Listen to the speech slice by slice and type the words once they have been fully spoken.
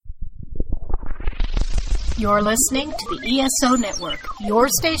You're listening to the ESO Network, your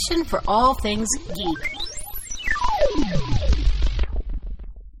station for all things geek.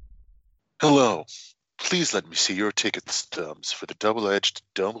 Hello. Please let me see your ticket stubs for the double-edged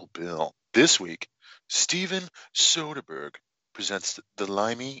double bill. This week, Steven Soderbergh presents The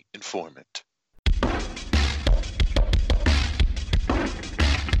Limey Informant.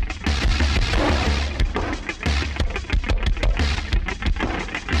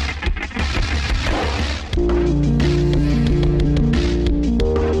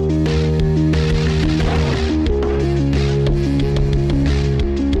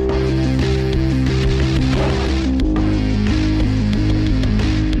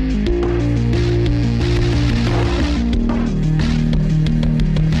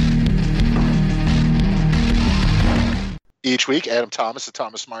 Each week, Adam Thomas and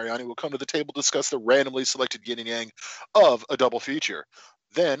Thomas Mariani will come to the table to discuss the randomly selected yin and yang of a double feature.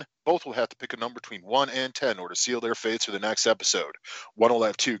 Then, both will have to pick a number between 1 and 10 in order to seal their fates for the next episode. One will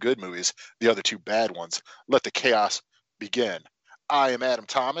have 2 good movies, the other 2 bad ones. Let the chaos begin. I am Adam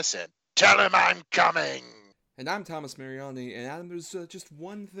Thomas, and tell him I'm coming! And I'm Thomas Mariani, and Adam, there's just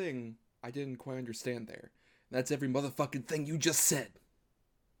one thing I didn't quite understand there. That's every motherfucking thing you just said.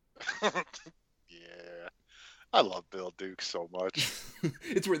 Yeah. I love Bill Duke so much.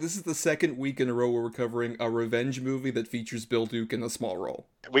 It's weird. This is the second week in a row where we're covering a revenge movie that features Bill Duke in a small role.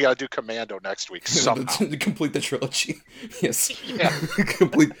 We gotta do Commando next week, somehow. To complete the trilogy. Yes. Yeah.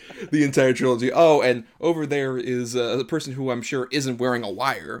 Complete the entire trilogy. Oh, and over there is a person who I'm sure isn't wearing a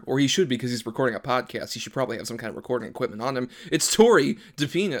wire, or he should be because he's recording a podcast. He should probably have some kind of recording equipment on him. It's Tori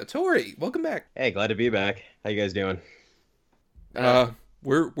DePina. Tori, welcome back. Hey, glad to be back. How you guys doing?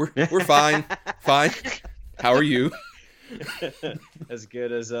 We're fine. Fine. How are you? As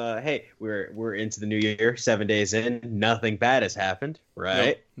good as hey, we're into the new year, 7 days in, nothing bad has happened,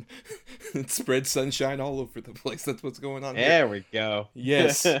 right? Nope. It spreads sunshine all over the place. That's what's going on there we go.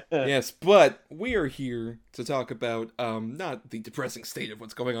 Yes. Yes, but we are here to talk about not the depressing state of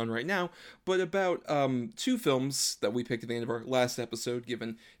what's going on right now, but about 2 films that we picked at the end of our last episode,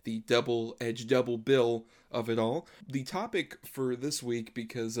 given the double-edged double bill of it all. The topic for this week,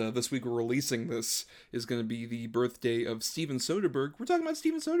 because this week we're releasing this, is going to be the birthday of Steven Soderbergh. We're talking about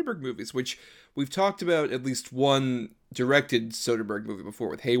Steven Soderbergh movies, which we've talked about at least one directed Soderbergh movie before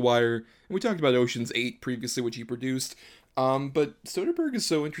with Haywire, and we talked about Ocean's 8 previously, which he produced. But Soderbergh is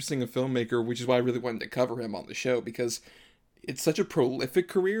so interesting a filmmaker, which is why I really wanted to cover him on the show, because it's such a prolific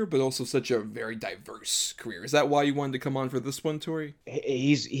career, but also such a very diverse career. Is that why you wanted to come on for this one, Tori?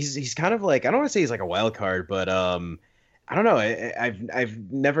 He's kind of like, I don't want to say he's like a wild card, but I don't know.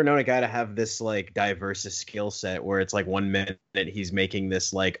 I've never known a guy to have this like diverse skill set where it's like 1 minute he's making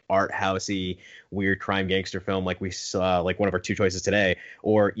this like art housey weird crime gangster film like we saw like one of our 2 choices today,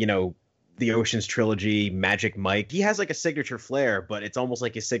 or the Ocean's trilogy, Magic Mike. He has like a signature flair, but it's almost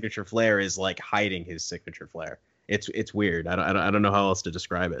like his signature flair is like hiding his signature flair. It's weird. I don't know how else to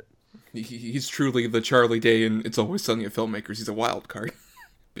describe it. He's truly the Charlie Day in It's Always Sunny of filmmakers. He's a wild card.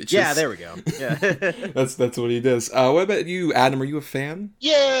 Bitches. Yeah, there we go. Yeah. that's what he does. What about you, Adam? Are you a fan?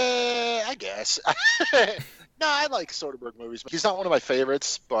 Yeah, I guess. No, I like Soderbergh movies. He's not one of my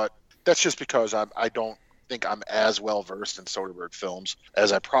favorites, but that's just because I don't think I'm as well versed in Soderbergh films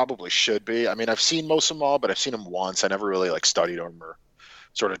as I probably should be. I mean, I've seen most of them all, but I've seen them once. I never really like studied them or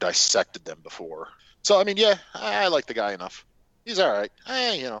sort of dissected them before. So, I mean, yeah, I like the guy enough. He's all right.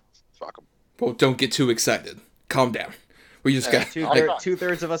 Fuck him. Well, don't get too excited. Calm down. We just got...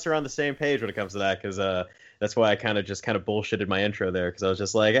 Two-thirds of us are on the same page when it comes to that, because that's why I kind of bullshitted my intro there, because I was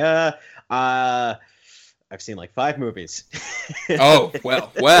just like, I've seen like 5 movies. Oh,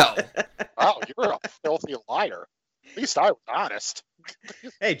 well. Oh, you're a filthy liar. At least I was honest.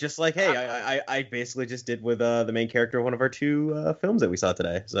 Hey, I basically just did with the main character of one of our 2 films that we saw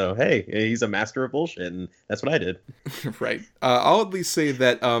today. So, hey, he's a master of bullshit, and that's what I did. Right. I'll at least say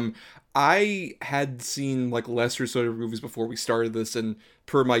that I had seen like lesser Soderbergh movies before we started this, and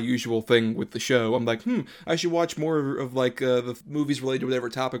per my usual thing with the show, I'm like, I should watch more of like the movies related to whatever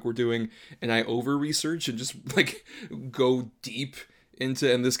topic we're doing, and I over-research and just like go deep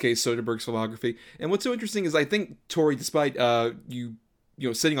into, in this case, Soderbergh's filmography. And what's so interesting is I think, Tori, despite you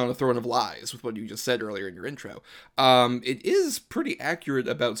sitting on a throne of lies with what you just said earlier in your intro, it is pretty accurate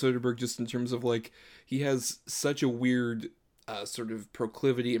about Soderbergh just in terms of like he has such a weird sort of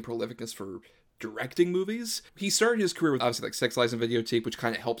proclivity and prolificness for directing movies. He started his career with obviously like Sex, Lies, and Videotape, which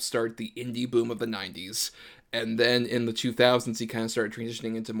kind of helped start the indie boom of the 90s. And then in the 2000s, he kind of started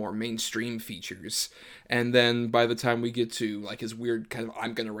transitioning into more mainstream features. And then by the time we get to like his weird kind of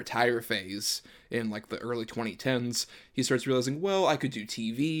I'm gonna retire phase in like the early 2010s, he starts realizing, well, I could do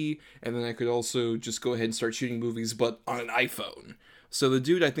TV, and then I could also just go ahead and start shooting movies, but on an iPhone. So the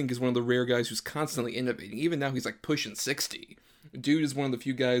dude, I think, is one of the rare guys who's constantly innovating. Even now, he's like pushing 60. Dude is one of the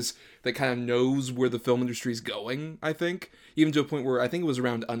few guys that kind of knows where the film industry's going, I think. Even to a point where I think it was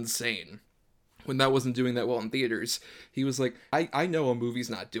around Unsane, when that wasn't doing that well in theaters, he was like, I know a movie's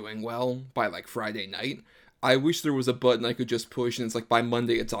not doing well by like Friday night. I wish there was a button I could just push and it's like by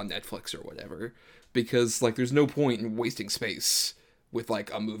Monday it's on Netflix or whatever. Because like there's no point in wasting space with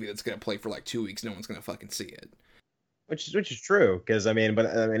like a movie that's going to play for like 2 weeks. No one's going to fucking see it. Which is true, because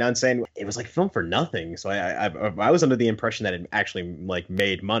I'm saying it was like filmed for nothing. So I was under the impression that it actually like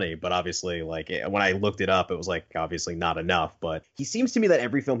made money, but obviously when I looked it up, it was like obviously not enough. But he seems to me that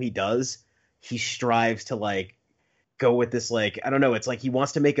every film he does, he strives to like go with this like, I don't know, it's like he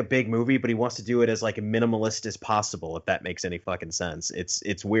wants to make a big movie, but he wants to do it as like a minimalist as possible, if that makes any fucking sense.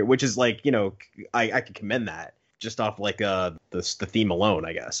 It's weird, which is like, you know, I could commend that. Just off like the theme alone,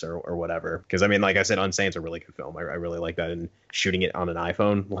 I guess, or whatever. Because I mean, like I said, Unsane's a really good film. I really like that, and shooting it on an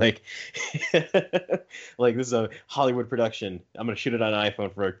iPhone, like, like this is a Hollywood production. I'm gonna shoot it on an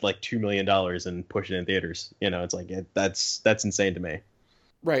iPhone for like $2 million and push it in theaters. You know, it's like that's insane to me.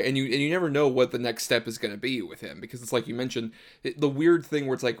 Right, and you never know what the next step is going to be with him, because it's like you mentioned, the weird thing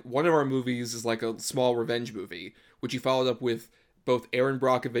where it's like one of our movies is like a small revenge movie, which he followed up with both Aaron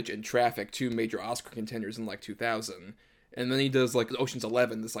Brockovich and Traffic, 2 major Oscar contenders in like 2000. And then he does like Ocean's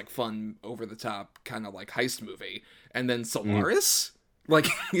 11, this like fun, over-the-top kind of like heist movie. And then Solaris? Like,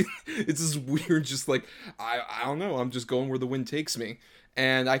 it's this weird, just like, I don't know, I'm just going where the wind takes me.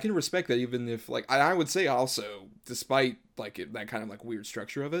 And I can respect that, even if, like, I would say also, despite like that kind of like weird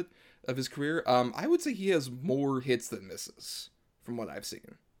structure of his career, I would say he has more hits than misses, from what I've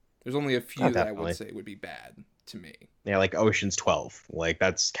seen. There's only a few that I would say would be bad to me. Yeah, like Ocean's 12. Like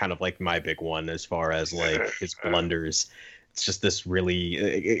that's kind of like my big one as far as like his blunders. It's just this really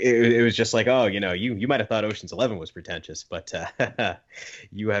it was just like, oh, you know, you might have thought Ocean's 11 was pretentious, but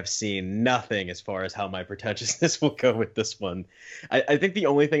you have seen nothing as far as how my pretentiousness will go with this one. I think the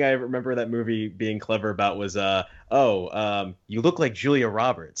only thing I remember that movie being clever about was you look like Julia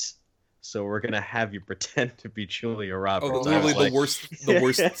Roberts, so we're gonna have you pretend to be Julia Roberts. Oh, literally the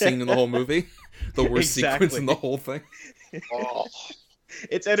worst scene in the whole movie, the worst sequence in the whole thing. Oh.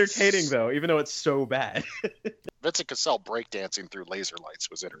 It's entertaining though, even though it's so bad. Vincent Cassel breakdancing through laser lights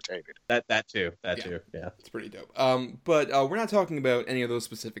was entertaining. That too, yeah. It's pretty dope. But we're not talking about any of those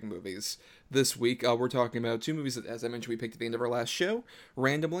specific movies this week. We're talking about 2 movies that, as I mentioned, we picked at the end of our last show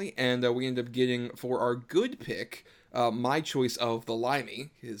randomly, and we ended up getting for our good pick my choice of The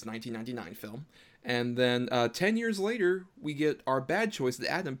Limey, his 1999 film. And then 10 years later, we get our bad choice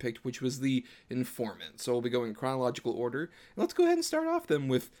that Adam picked, which was The Informant. So we'll be going in chronological order. And let's go ahead and start off then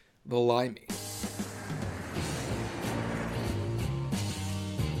with The Limey.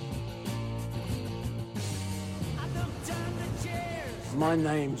 My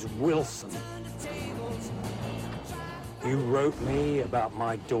name's Wilson. You wrote me about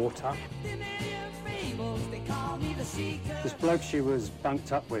my daughter. This bloke she was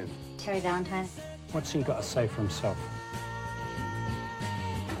bunked up with. Terry Valentine. What's he got to say for himself?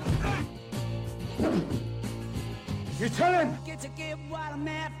 You tell him!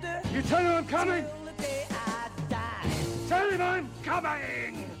 You tell him I'm coming! Tell him I'm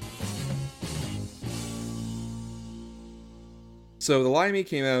coming! So The Limey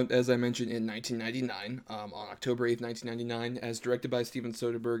came out, as I mentioned, in 1999, on October 8th, 1999, as directed by Steven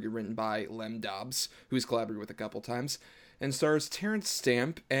Soderbergh and written by Lem Dobbs, who he's collaborated with a couple times, and stars Terrence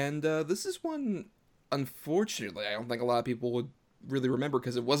Stamp. And this is one, unfortunately, I don't think a lot of people would really remember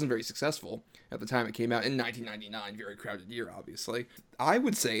because it wasn't very successful at the time it came out in 1999, very crowded year, obviously. I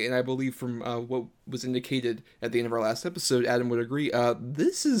would say, and I believe from what was indicated at the end of our last episode, Adam would agree,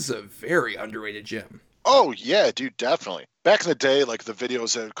 this is a very underrated gem. Oh, yeah, dude, definitely. Back in the day, like the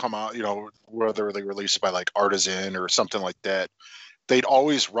videos that had come out, you know, whether they released by like Artisan or something like that, they'd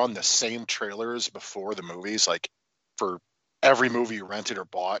always run the same trailers before the movies, like for every movie you rented or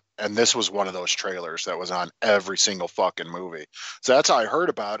bought. And this was one of those trailers that was on every single fucking movie. So that's how I heard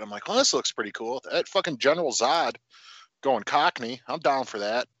about it. I'm like, well, this looks pretty cool. That fucking General Zod going Cockney, I'm down for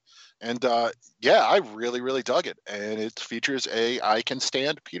that. And yeah, I really, really dug it. And it features I can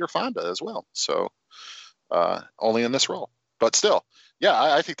stand Peter Fonda as well. So only in this role, but still, yeah,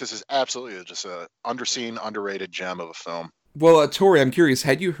 I think this is absolutely just a underseen, underrated gem of a film. Well, Tori, I'm curious,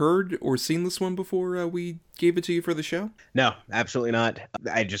 had you heard or seen this one before we gave it to you for the show? No, absolutely not.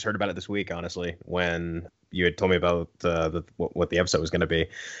 I just heard about it this week, honestly, when you had told me about what the episode was going to be.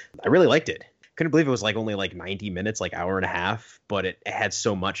 I really liked it. Couldn't believe it was like only like 90 minutes, like hour and a half, but it had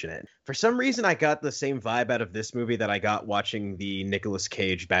so much in it. For some reason, I got the same vibe out of this movie that I got watching the Nicolas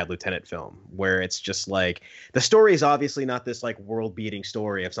Cage Bad Lieutenant film, where it's just like the story is obviously not this like world-beating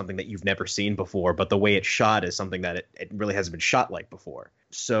story of something that you've never seen before, but the way it's shot is something that it really hasn't been shot like before.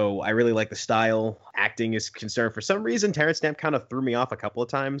 So I really like the style. Acting is concerned. For some reason, Terrence Stamp kind of threw me off a couple of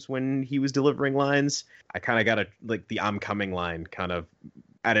times when he was delivering lines. I kind of got the "I'm coming" line kind of.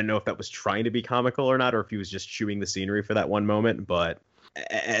 I didn't know if that was trying to be comical or not, or if he was just chewing the scenery for that one moment. But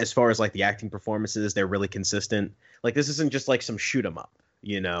as far as like the acting performances, they're really consistent. Like this isn't just like some shoot 'em up,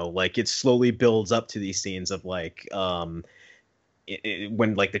 like it slowly builds up to these scenes of like,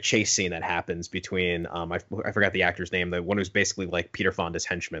 when like the chase scene that happens between I forgot the actor's name, the one who's basically like Peter Fonda's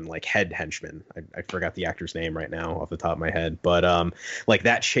henchman, like head henchman. I forgot the actor's name right now off the top of my head, but like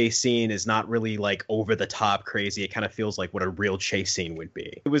that chase scene is not really like over the top crazy. It kind of feels like what a real chase scene would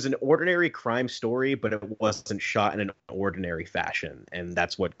be. It was an ordinary crime story, but it wasn't shot in an ordinary fashion, and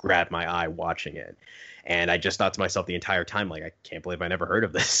that's what grabbed my eye watching it. And I just thought to myself the entire time, like, I can't believe I never heard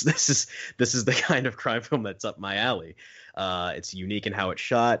of this. This is the kind of crime film that's up my alley. It's unique in how it's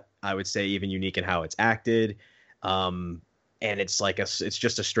shot. I would say even unique in how it's acted. And it's like it's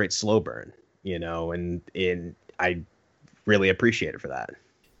just a straight slow burn, and I really appreciate it for that.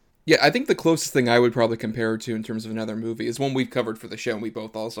 Yeah, I think the closest thing I would probably compare it to in terms of another movie is one we've covered for the show and we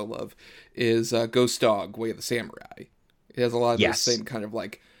both also love is Ghost Dog, Way of the Samurai. It has a lot of the same kind of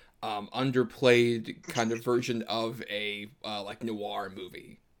like underplayed kind of version of a like noir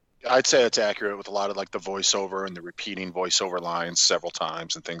movie. I'd say it's accurate with a lot of like the voiceover and the repeating voiceover lines several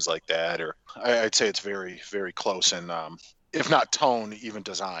times and things like that. Or I'd say it's very, very close in, if not tone, even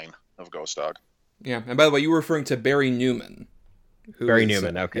design of Ghost Dog. Yeah, and by the way, you were referring to Barry Newman. Barry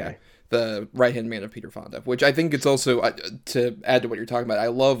Newman, okay. Yeah, the right-hand man of Peter Fonda, which I think it's also, to add to what you're talking about, I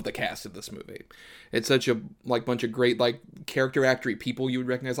love the cast of this movie. It's such a like bunch of great like character actory people you would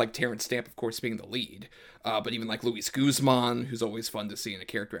recognize, like Terrence Stamp, of course, being the lead, but even like Luis Guzman, who's always fun to see in a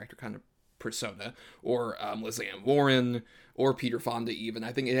character actor kind of persona, or Leslie Ann Warren, or Peter Fonda even.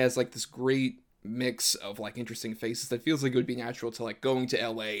 I think it has like this great mix of like interesting faces that feels like it would be natural to like going to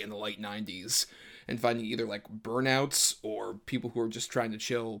LA in the late 90s and finding either like burnouts or people who are just trying to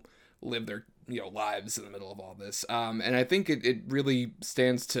chill, live their lives in the middle of all this. And I think it really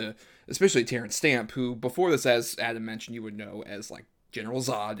stands to, especially Terrence Stamp, who before this, as Adam mentioned, you would know as like General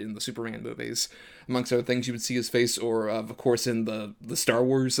Zod in the Superman movies, amongst other things. You would see his face, or of course in the Star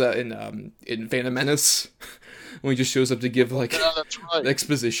Wars in Phantom Menace, when he just shows up to give like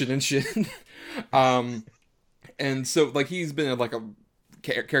exposition and shit. And so like he's been like a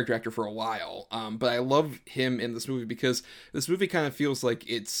character actor for a while, but I love him in this movie because this movie kind of feels like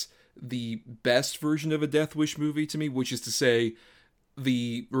it's the best version of a Death Wish movie to me, which is to say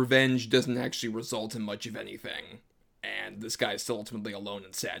the revenge doesn't actually result in much of anything, and this guy is still ultimately alone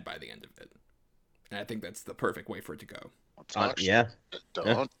and sad by the end of it. And I think that's the perfect way for it to go.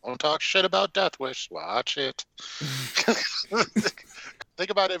 Don't talk shit about Death Wish. Watch it. Think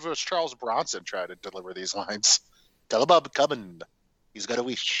about if it was Charles Bronson trying to deliver these lines. Tell him I'm coming. He's got a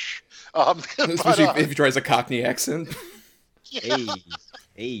wish. Especially if he tries a Cockney accent. Yeah.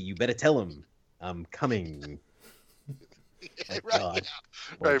 Hey, you better tell him I'm coming.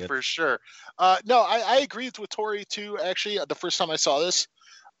 Right, for sure. No, I agree with Tori too. Actually, the first time I saw this,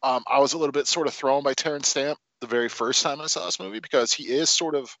 I was a little bit sort of thrown by Terrence Stamp the very first time I saw this movie, because he is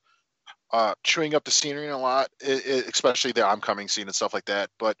sort of chewing up the scenery a lot, especially the I'm coming scene and stuff like that.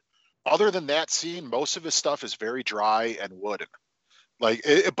 But other than that scene, most of his stuff is very dry and wooden. Like,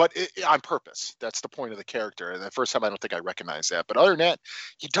 but on purpose. That's the point of the character. And the first time, I don't think I recognized that. But other than that,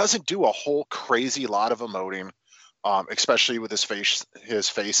 he doesn't do a whole crazy lot of emoting, especially with his face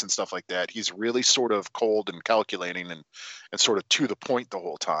and stuff like that. He's really sort of cold and calculating and sort of to the point the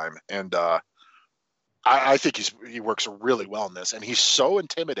whole time. And I think he works really well in this. And he's so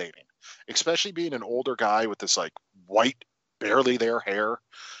intimidating, especially being an older guy with this like white, barely there hair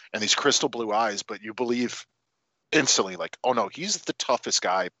and these crystal blue eyes. But you believe instantly, like, oh no, he's the toughest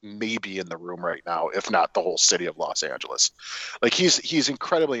guy maybe in the room right now, if not the whole city of Los Angeles. Like he's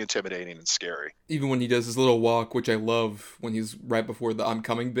incredibly intimidating and scary. Even when he does his little walk, which I love, when he's right before the I'm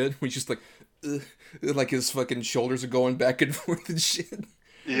coming bit, when he's just like, like his fucking shoulders are going back and forth and shit.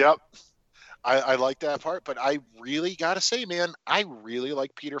 Yep. I like that part, but I really gotta say, man, I really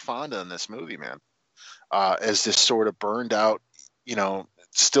like Peter Fonda in this movie, man. As this sort of burned out,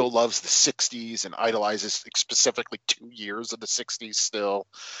 still loves the 60s and idolizes specifically 2 years of the 60s still.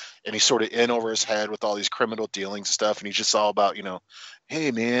 And he's sort of in over his head with all these criminal dealings and stuff. And he's just all about,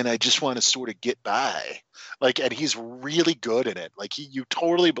 hey, man, I just want to sort of get by. Like, and he's really good in it. Like, you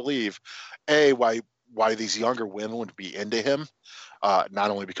totally believe, why these younger women would be into him.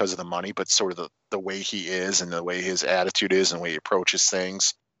 Not only because of the money, but sort of the way he is and the way his attitude is and the way he approaches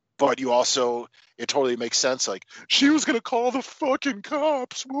things. But it totally makes sense. Like, she was going to call the fucking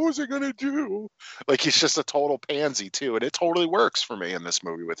cops. What was I going to do? Like, he's just a total pansy, too. And it totally works for me in this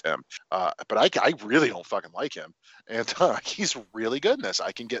movie with him. But I really don't fucking like him. And he's really good in this.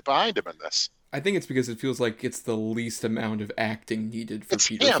 I can get behind him in this. I think it's because it feels like it's the least amount of acting needed for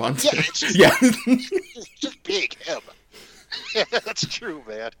Peter him. Fonda. Yeah, it's just, yeah. It's just big him. Yeah, that's true,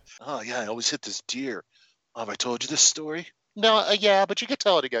 man. Oh, yeah, I always hit this deer. Have I told you this story? No, yeah, but you can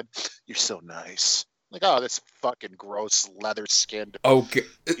tell it again. You're so nice. Like, oh, this fucking gross leather-skinned Okay.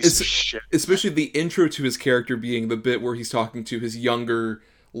 piece of shit. Especially the intro to his character being the bit where he's talking to his younger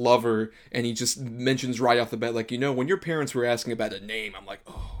lover, and he just mentions right off the bat, like, when your parents were asking about a name, I'm like,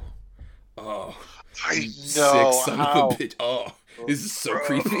 oh, I know. sick son of a bitch. Oh, this is so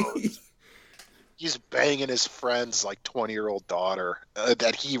creepy. He's banging his friend's, 20-year-old daughter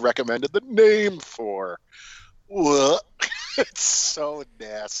that he recommended the name for. What? It's so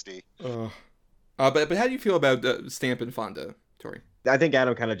nasty. But how do you feel about Stamp and Fonda, Tori? I think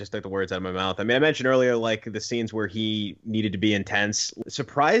Adam kind of just took the words out of my mouth. I mean, I mentioned earlier, the scenes where he needed to be intense.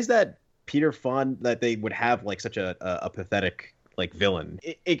 Surprised that Peter Fonda, that they would have, such a pathetic, villain.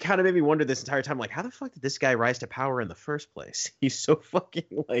 It kind of made me wonder this entire time, how the fuck did this guy rise to power in the first place? He's so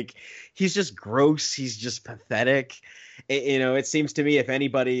fucking, he's just gross. He's just pathetic. It seems to me, if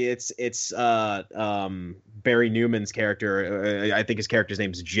anybody, it's Barry Newman's character. I think his character's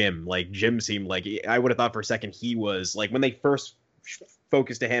name's Jim. Jim seemed I would have thought for a second he was, when they first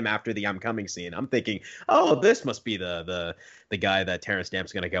focused to him after the I'm Coming scene, I'm thinking, oh, this must be the guy that Terrence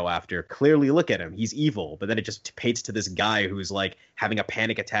Stamp's going to go after. Clearly, look at him. He's evil. But then it just paints to this guy who's, having a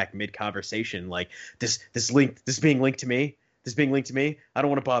panic attack mid-conversation. This being linked to me. This being linked to me, I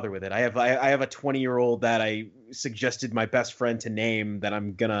don't want to bother with it. I have a 20-year-old that I suggested my best friend to name that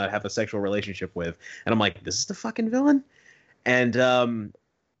I'm gonna have a sexual relationship with, and I'm like, this is the fucking villain, and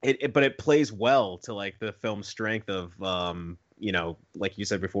but it plays well to the film's strength of like you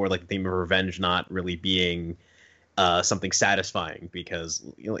said before, the theme of revenge not really being something satisfying, because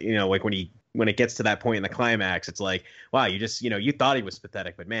when it gets to that point in the climax, it's wow, you just you thought he was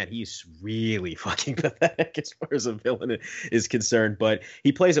pathetic, but man, he's really fucking pathetic as far as a villain is concerned. But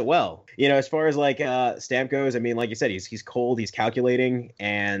he plays it well. As far as Stamp goes, I mean, like you said, he's cold, he's calculating,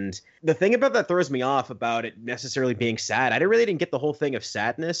 and the thing about that throws me off about it necessarily being sad, I really didn't get the whole thing of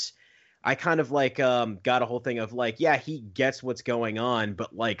sadness. I kind of got a whole thing of yeah, he gets what's going on, but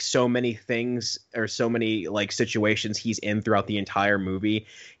so many things or so many situations he's in throughout the entire movie,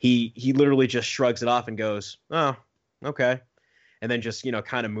 he literally just shrugs it off and goes, oh, okay. And then just,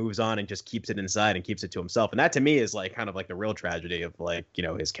 kind of moves on and just keeps it inside and keeps it to himself. And that to me is kind of the real tragedy of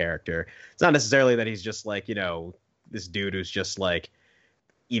his character. It's not necessarily that he's just this dude who's just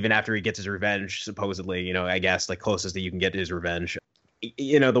even after he gets his revenge, supposedly, I guess closest that you can get to his revenge.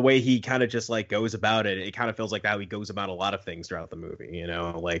 The way he kind of just goes about it, it kind of feels like how he goes about a lot of things throughout the movie,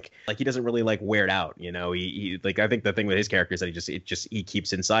 he doesn't really wear it out, he I think the thing with his character is that he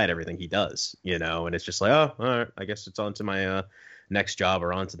keeps inside everything he does, and it's just oh, all right, I guess it's on to my next job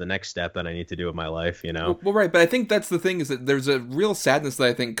or on to the next step that I need to do in my life, Well, right, but I think that's the thing, is that there's a real sadness that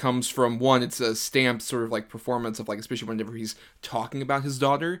I think comes from, one, it's a Stamp sort of performance of especially whenever he's talking about his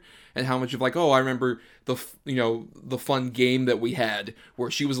daughter and how much of I remember the fun game that we had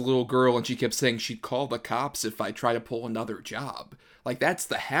where she was a little girl and she kept saying she'd call the cops if I try to pull another job. That's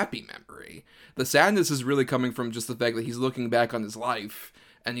the happy memory. The sadness is really coming from just the fact that he's looking back on his life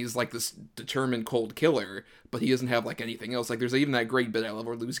and he's this determined cold killer, but he doesn't have anything else. There's even that great bit I love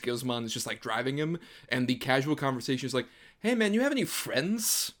where Luis Guzman is just driving him, and the casual conversation is hey man, you have any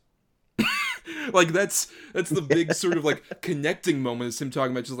friends? That's the big sort of connecting moment, is him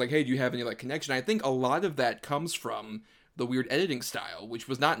talking about just hey, do you have any connection? I think a lot of that comes from the weird editing style, which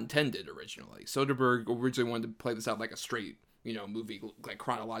was not intended originally. Soderbergh originally wanted to play this out like a straight movie,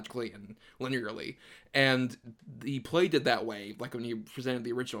 chronologically and linearly, and he played it that way when he presented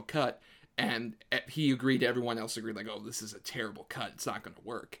the original cut, and he agreed, everyone else agreed, oh, this is a terrible cut, it's not going to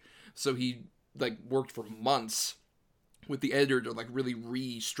work. So he worked for months with the editor to really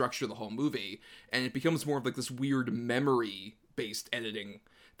restructure the whole movie, and it becomes more of this weird memory based editing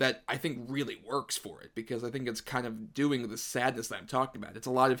that I think really works for it, because I think it's kind of doing the sadness that I'm talking about. It's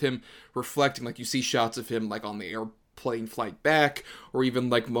a lot of him reflecting, you see shots of him on the plane flight back, or even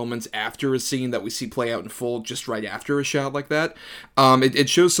like moments after a scene that we see play out in full just right after a shot like that. It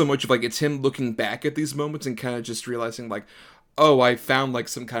shows so much of like, it's him looking back at these moments and kind of just realizing like, oh, I found like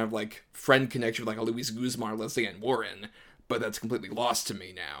some kind of like friend connection with like a Luis Guzman or Leslie Ann Warren, but that's completely lost to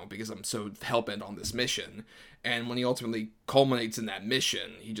me now because I'm so hellbent on this mission. And when he ultimately culminates in that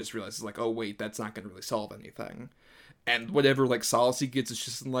mission, he just realizes like, oh wait, that's not going to really solve anything. And whatever, like, solace he gets is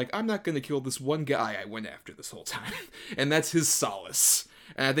just like, I'm not going to kill this one guy I went after this whole time. And that's his solace.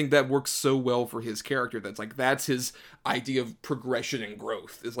 And I think that works so well for his character. That's like, that's his idea of progression and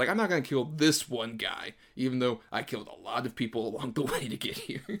growth. It's like, I'm not going to kill this one guy, even though I killed a lot of people along the way to get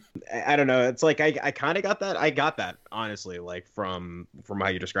here. I don't know. It's like, I kind of got that. I got that, honestly, like, from how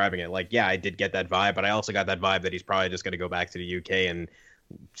you're describing it. Like, yeah, I did get that vibe, but I also got that vibe that he's probably just going to go back to the UK and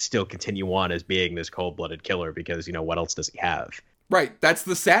still continue on as being this cold-blooded killer because, you know, what else does he have? Right, that's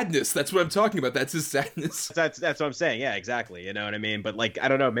the sadness. That's what I'm talking about. That's his sadness. That's what I'm saying. Yeah, exactly. You know what I mean? But like, I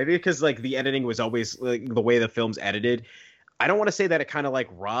don't know, maybe because like the editing was always like the way the film's edited. I don't want to say that it kind of like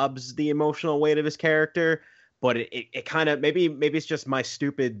robs the emotional weight of his character, but it kind of maybe it's just my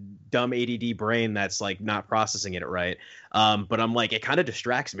stupid dumb ADD brain that's like not processing it right. But I'm like, it kind of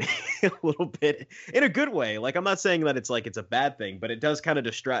distracts me a little bit in a good way. Like, I'm not saying that it's like it's a bad thing, but it does kind of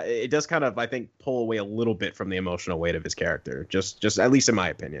distract. It does kind of, I think, pull away a little bit from the emotional weight of his character. Just at least in my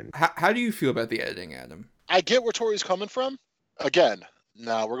opinion. How do you feel about the editing, Adam? I get where Tori's coming from. Again,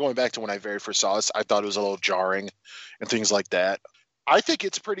 now we're going back to when I very first saw this. I thought it was a little jarring and things like that. I think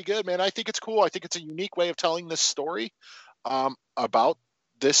it's pretty good, man. I think it's cool. I think it's a unique way of telling this story about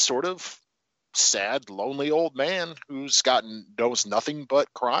this sort of sad, lonely old man who's knows nothing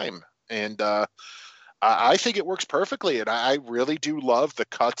but crime. And I think it works perfectly. And I really do love the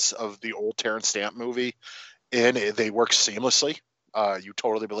cuts of the old Terrence Stamp movie. And they work seamlessly. You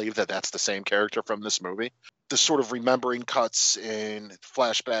totally believe that that's the same character from this movie. The sort of remembering cuts and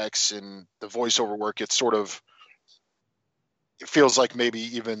flashbacks and the voiceover work, it feels like maybe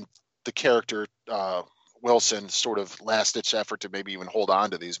even the character Wilson sort of last-ditch effort to maybe even hold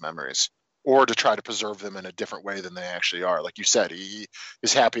on to these memories or to try to preserve them in a different way than they actually are. Like you said,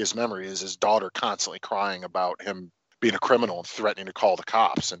 his happiest memory is his daughter constantly crying about him being a criminal and threatening to call the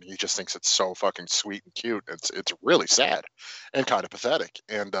cops, and he just thinks it's so fucking sweet and cute. It's really sad and kind of pathetic.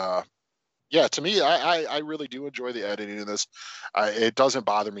 And yeah, to me, I really do enjoy the editing in this. It doesn't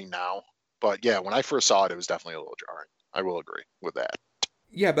bother me now, but yeah, when I first saw it, it was definitely a little jarring. I will agree with that.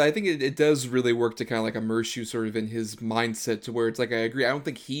 Yeah, but I think it does really work to kind of like immerse you sort of in his mindset to where it's like, I agree. I don't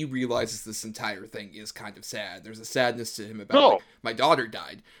think he realizes this entire thing is kind of sad. There's a sadness to him about like, my daughter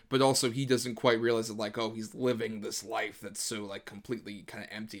died, but also he doesn't quite realize that like, oh, he's living this life that's so like completely kind of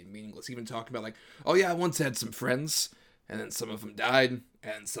empty and meaningless. Even talking about like, oh yeah, I once had some friends and then some of them died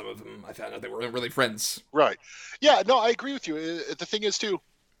and some of them I found out they weren't really friends. Right. Yeah, no, I agree with you. The thing is too,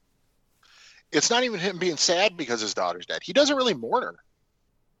 it's not even him being sad because his daughter's dead. He doesn't really mourn her,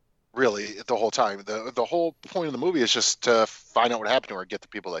 really, the whole time. The whole point of the movie is just to find out what happened to her and get the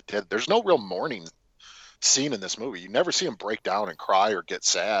people that did. There's no real mourning scene in this movie. You never see him break down and cry or get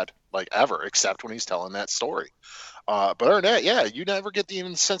sad, like, ever, except when he's telling that story. But other than that, yeah, you never get the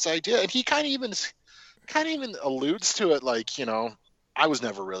even sense idea. And he kind of even alludes to it, like, you know, I was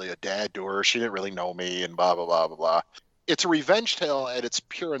never really a dad to her. She didn't really know me and blah, blah, blah, blah, blah. It's a revenge tale at its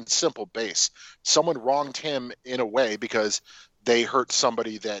pure and simple base. Someone wronged him in a way because they hurt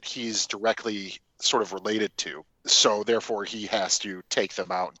somebody that he's directly sort of related to. So therefore he has to take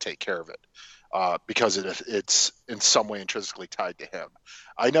them out and take care of it because it's in some way intrinsically tied to him.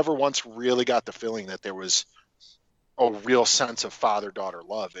 I never once really got the feeling that there was a real sense of father-daughter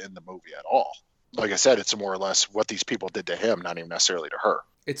love in the movie at all. Like I said, it's more or less what these people did to him, not even necessarily to her.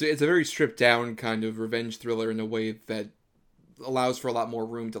 It's a very stripped down kind of revenge thriller in a way that allows for a lot more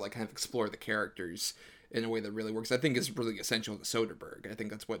room to like kind of explore the characters in a way that really works. I think is really essential to Soderbergh. I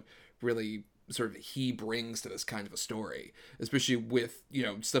think that's what really sort of he brings to this kind of a story, especially with, you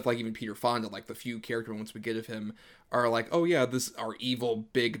know, stuff like even Peter Fonda. Like the few character moments we get of him are like, oh yeah, our evil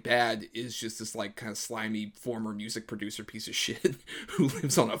big bad is just this like kind of slimy former music producer piece of shit who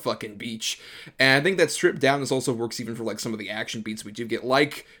lives on a fucking beach. And I think that stripped down this also works even for like some of the action beats we do get,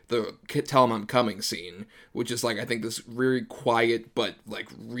 like the Tell 'Em I'm Coming scene, which is like, I think this very quiet but like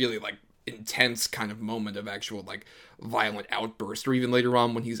really like intense kind of moment of actual like violent outburst. Or even later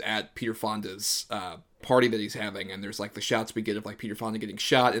on when he's at Peter Fonda's party that he's having, and there's like the shots we get of like Peter Fonda getting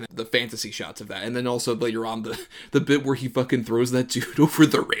shot and the fantasy shots of that, and then also later on the bit where he fucking throws that dude over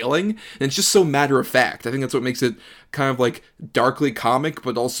the railing, and it's just so matter of fact. I think that's what makes it kind of like darkly comic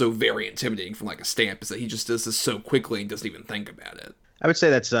but also very intimidating from like a Stamp, is that he just does this so quickly and doesn't even think about it. I would say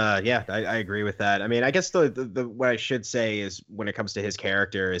that's yeah, I agree with that. I mean, I guess the what I should say is when it comes to his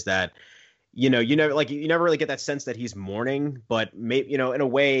character is that you never really get that sense that he's mourning, but maybe in a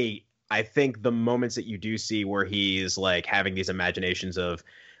way, I think the moments that you do see where he's like having these imaginations of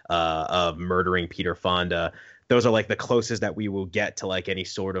murdering Peter Fonda, those are like the closest that we will get to like any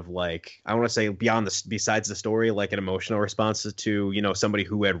sort of like, I want to say besides the story, like an emotional response to somebody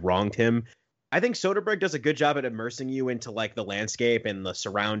who had wronged him. I think Soderbergh does a good job at immersing you into like the landscape and the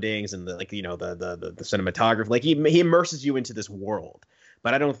surroundings and the the cinematography. Like he immerses you into this world.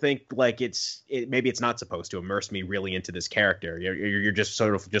 But I don't think like maybe it's not supposed to immerse me really into this character. You're just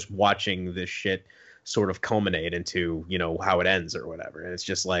sort of just watching this shit sort of culminate into how it ends or whatever. And it's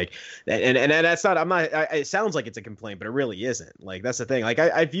just like, and that's not, it sounds like it's a complaint, but it really isn't. Like that's the thing. Like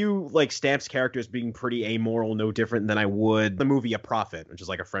I view like Stamp's character as being pretty amoral, no different than I would the movie A Prophet, which is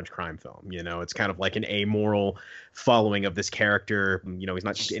like a French crime film. It's kind of like an amoral following of this character. He's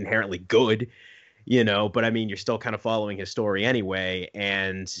not inherently good. But I mean, you're still kind of following his story anyway,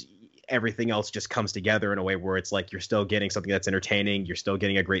 and everything else just comes together in a way where it's like you're still getting something that's entertaining, you're still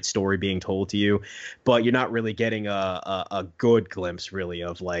getting a great story being told to you, but you're not really getting a good glimpse really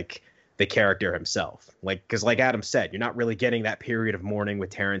of like the character himself. Like, because like Adam said, you're not really getting that period of mourning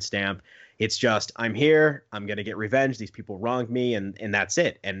with Terrence Stamp. It's just, I'm here, I'm gonna get revenge, these people wronged me, and that's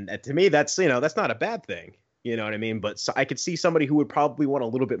it. And to me, that's that's not a bad thing. You know what I mean? But I could see somebody who would probably want a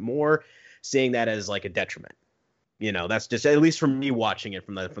little bit more seeing that as like a detriment. That's just, at least from me watching it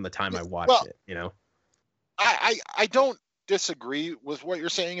from the time I watched it. I don't disagree with what you're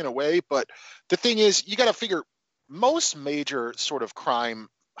saying in a way, but the thing is, you got to figure most major sort of crime,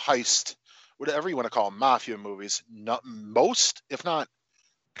 heist, whatever you want to call them, mafia movies, most, if not,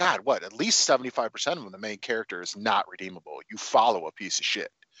 God, at least 75% of them, the main character is not redeemable. You follow a piece of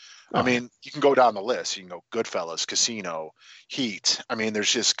shit. I mean, you can go down the list. You can go Goodfellas, Casino, Heat. I mean,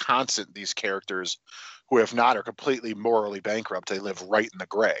 there's just constant these characters who, if not, are completely morally bankrupt. They live right in the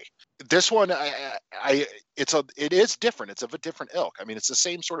gray. This one, it is different. It's of a different ilk. I mean, it's the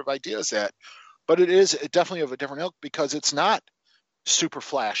same sort of idea as that, but it is definitely of a different ilk because it's not super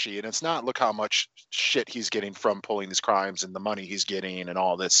flashy and it's not look how much shit he's getting from pulling these crimes and the money he's getting and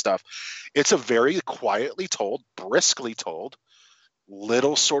all this stuff. It's a very quietly told, briskly told,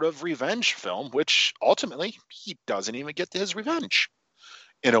 little sort of revenge film, which ultimately he doesn't even get to his revenge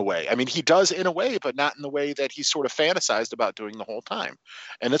in a way. I mean, he does in a way, but not in the way that he sort of fantasized about doing the whole time.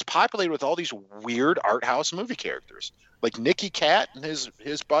 And it's populated with all these weird art house movie characters, like Nicky Katt and his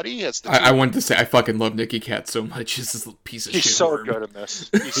buddy. I wanted to say I fucking love Nicky Katt so much. He's this piece of shit. He's so good in this.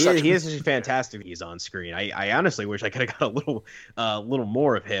 He is fantastic. He's on screen. I honestly wish I could have got a little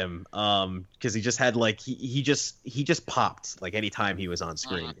more of him, because he just had like he just popped like any time he was on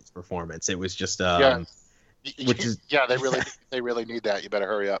screen. His performance, it was just they really need that. You better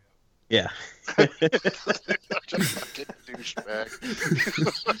hurry up. Yeah. Such a fucking douchebag.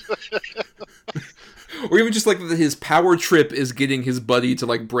 Or even just like his power trip is getting his buddy to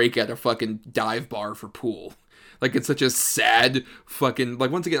like break at a fucking dive bar for pool. Like, it's such a sad fucking,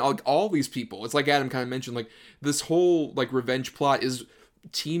 like, once again, all these people, it's like Adam kind of mentioned, like, this whole like revenge plot is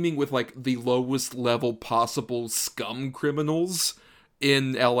teeming with like the lowest level possible scum criminals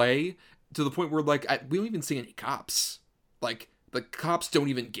in LA, to the point where like we don't even see any cops. Like, the cops don't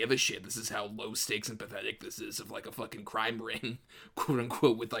even give a shit. This is how low stakes and pathetic this is, of like a fucking crime ring, quote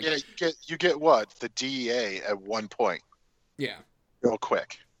unquote, with like... Yeah, you get what? The DEA at one point. Yeah. Real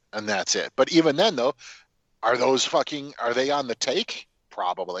quick. And that's it. But even then, though, are they on the take?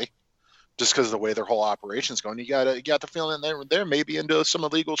 Probably. Just because of the way their whole operation's going. You got the feeling they're maybe into some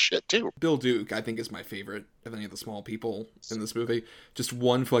illegal shit, too. Bill Duke, I think, is my favorite of any of the small people in this movie. Just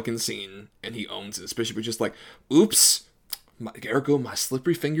one fucking scene, and he owns it. Especially with just like, oops, there go my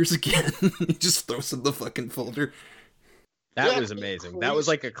slippery fingers again. He just throws in the fucking folder. That was amazing. That was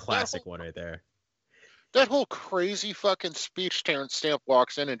like a classic one right there. That whole crazy fucking speech Terrence Stamp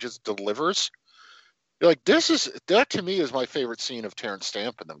walks in and just delivers. You're like, that to me is my favorite scene of Terrence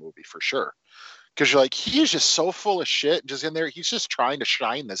Stamp in the movie for sure. Because you're like, he is just so full of shit, just in there. He's just trying to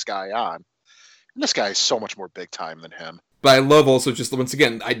shine this guy on. And this guy is so much more big time than him. But I love also just, once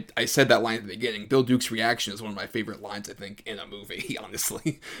again, I said that line at the beginning. Bill Duke's reaction is one of my favorite lines, I think, in a movie,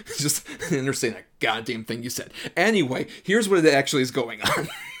 honestly. Just understand that goddamn thing you said. Anyway, here's what it actually is going on.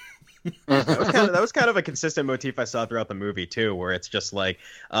 That was kind of a consistent motif I saw throughout the movie too, where it's just like,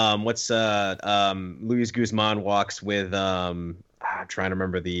 Luis Guzman walks with, I'm trying to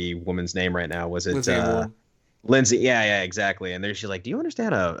remember the woman's name right now. Was it? Lindsay, yeah, exactly. And then she's like, "Do you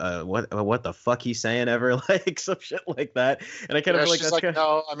understand what the fuck he's saying ever?" Like some shit like that. And I kind of feel like she's that's like,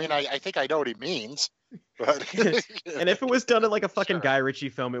 no, I mean, I think I know what he means, but and if it was done in like a fucking Guy Ritchie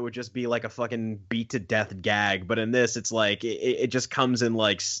film, it would just be like a fucking beat to death gag. But in this, it's like it just comes in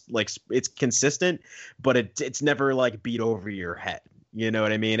like it's consistent, but it's never like beat over your head. You know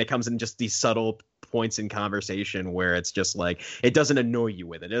what I mean? It comes in just these subtle points in conversation where it's just like it doesn't annoy you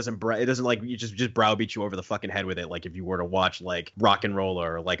with it. It doesn't like you just browbeat you over the fucking head with it. Like if you were to watch like Rock and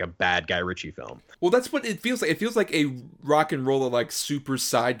Roller or like a bad Guy Ritchie film. Well, that's what it feels like. It feels like a Rock and Roller like super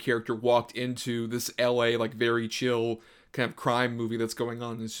side character walked into this LA like very chill kind of crime movie that's going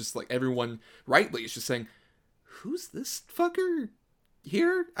on. It's just like everyone rightly is just saying, "Who's this fucker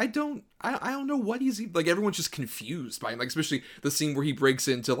here? I don't know what he's like." Everyone's just confused by him, like especially the scene where he breaks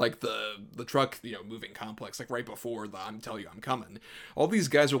into like the truck, moving complex, like right before the "I'm telling you I'm coming." All these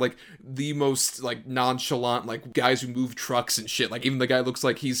guys are like the most like nonchalant like guys who move trucks and shit. Like even the guy looks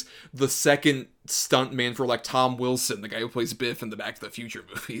like he's the second stunt man for like Tom Wilson, the guy who plays Biff in the Back to the Future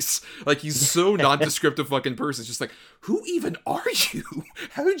movies. Like he's so nondescriptic fucking person. It's just like, who even are you?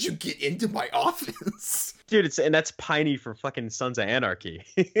 How did you get into my office? Dude, that's Piney from fucking Sons of Anarchy.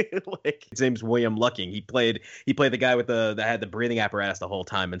 Like his name's William Lucking. He played the guy with that had the breathing apparatus the whole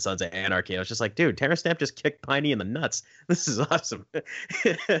time in Sons of Anarchy. And I was just like, dude, Terrence Stamp just kicked Piney in the nuts. This is awesome.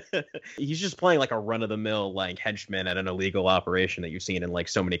 He's just playing like a run of the mill like henchman at an illegal operation that you've seen in like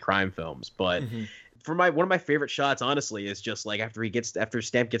so many crime films. But for one of my favorite shots, honestly, is just like after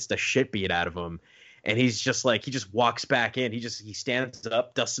Stamp gets the shit beat out of him. And he's just like, he just walks back in. He stands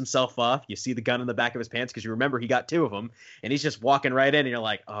up, dusts himself off. You see the gun in the back of his pants because you remember he got 2 of them. And he's just walking right in. And you're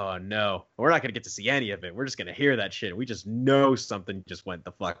like, oh, no, we're not going to get to see any of it. We're just going to hear that shit. We just know something just went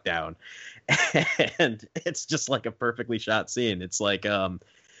the fuck down. And it's just like a perfectly shot scene. It's like, man,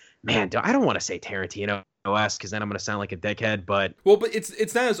 I don't want to say Tarantino-esque because then I'm going to sound like a dickhead. But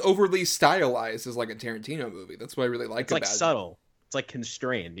it's not as overly stylized as like a Tarantino movie. That's what I really like about it. It's like subtle. It's like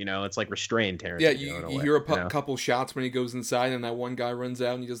constrained, it's like restrained Tarantino. Yeah, you hear a couple shots when he goes inside, and that one guy runs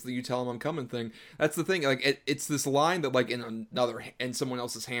out, and he does the "you tell him I'm coming" thing. That's the thing. Like it's this line that, like in someone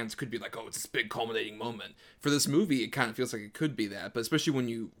else's hands, could be like, oh, it's this big culminating moment. For this movie, it kind of feels like it could be that, but especially when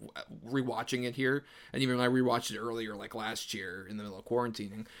you rewatching it here, and even when I rewatched it earlier, like last year in the middle of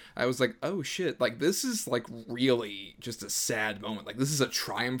quarantining, I was like, oh shit, like this is like really just a sad moment. Like this is a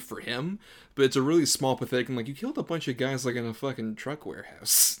triumph for him, but it's a really small, pathetic. And like you killed a bunch of guys like in a fucking truck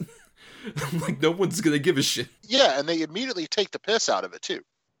warehouse. Like no one's gonna give a shit. Yeah, and they immediately take the piss out of it too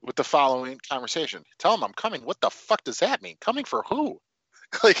with the following conversation. Tell him I'm coming. What the fuck does that mean? Coming for who?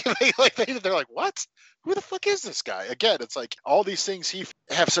 They're like, what? Who the fuck is this guy? Again, it's like all these things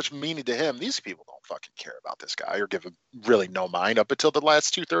have such meaning to him. These people don't fucking care about this guy or give him really no mind up until the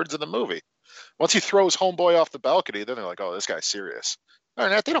last 2/3 of the movie. Once he throws homeboy off the balcony, then they're like, oh, this guy's serious.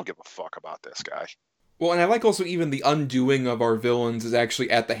 They don't give a fuck about this guy. Well, and I like also even the undoing of our villains is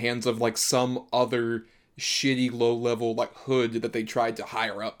actually at the hands of like some other shitty low-level like hood that they tried to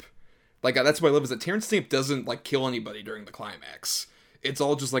hire up. Like that's what I love is that Terrence Stamp doesn't like kill anybody during the climax. It's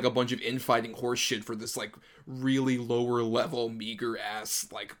all just like a bunch of infighting horse shit for this like really lower level, meager ass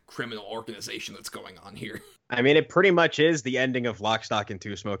like criminal organization that's going on here. I mean, it pretty much is the ending of Lock, Stock, and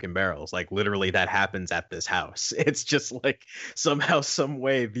Two Smoking Barrels. Like literally that happens at this house. It's just like somehow, some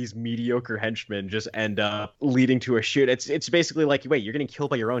way, these mediocre henchmen just end up leading to a shoot. It's basically like, wait, you're getting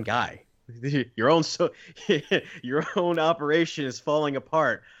killed by your own guy. Your own operation is falling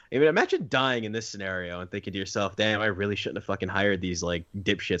apart. I mean, imagine dying in this scenario and thinking to yourself, damn, I really shouldn't have fucking hired these like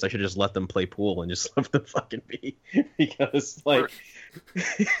dipshits. I should have just let them play pool and just left them fucking be. Because like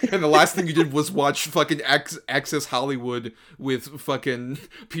and the last thing you did was watch fucking Access Hollywood with fucking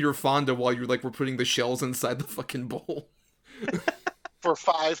Peter Fonda while you were putting the shells inside the fucking bowl. For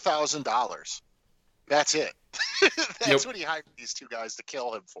 $5,000. That's it. That's what he hired these 2 guys to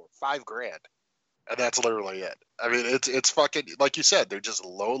kill him for. $5,000. And that's literally it. I mean, it's fucking, like you said, they're just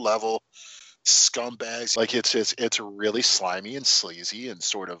low level scumbags. Like it's really slimy and sleazy and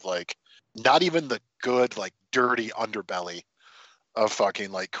sort of like not even the good, like dirty underbelly of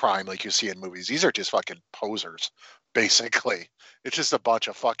fucking like crime like you see in movies. These are just fucking posers, basically. It's just a bunch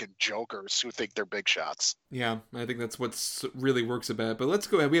of fucking jokers who think they're big shots. Yeah, I think that's what really works about it. But let's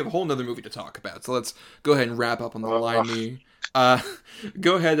go ahead. We have a whole nother movie to talk about. So let's go ahead and wrap up on The Limey.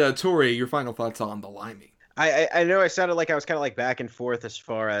 Go ahead, Tori, your final thoughts on The Limey. I know I sounded like I was kind of like back and forth as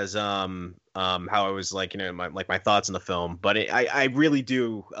far as how I was like, my thoughts on the film, but I really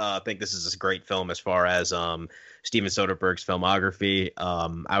do think this is a great film as far as Steven Soderbergh's filmography.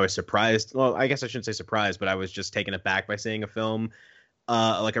 I was surprised. Well, I guess I shouldn't say surprised, but I was just taken aback by seeing a film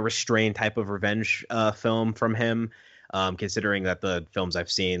like a restrained type of revenge film from him. Considering that the films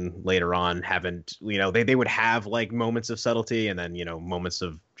I've seen later on haven't, they would have like moments of subtlety and then, moments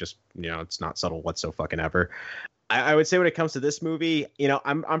of just, it's not subtle whatsoever. I would say when it comes to this movie,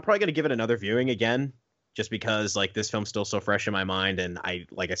 I'm probably going to give it another viewing again, just because like this film's still so fresh in my mind. And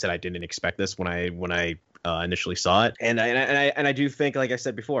like I said, I didn't expect this when I initially saw it. And I do think, like I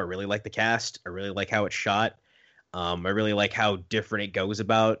said before, I really like the cast. I really like how it's shot. I really like how different it goes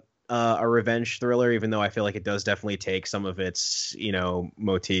about a revenge thriller, even though I feel like it does definitely take some of its,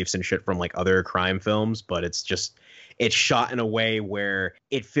 motifs and shit from like other crime films, but it's shot in a way where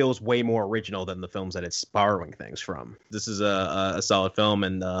it feels way more original than the films that it's borrowing things from. This is a solid film,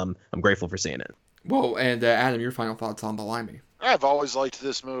 and I'm grateful for seeing it. Well, and Adam, your final thoughts on The Limey? I've always liked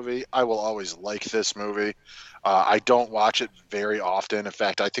this movie. I will always like this movie. I don't watch it very often. In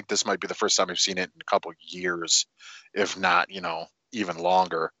fact, I think this might be the first time I've seen it in a couple years, if not, even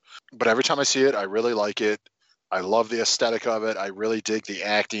longer. But every time I see it, I really like it. I love the aesthetic of it. I really dig the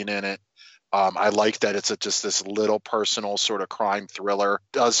acting in it. I like that it's just this little personal sort of crime thriller.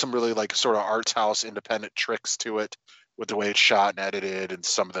 Does some really like sort of arts house independent tricks to it with the way it's shot and edited and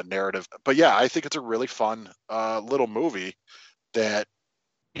some of the narrative. But yeah, I think it's a really fun little movie that,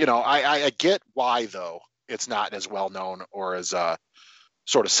 I get why, though, it's not as well known or as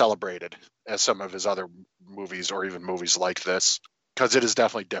sort of celebrated as some of his other movies or even movies like this, because it is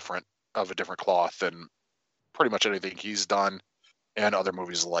definitely different, of a different cloth than pretty much anything he's done and other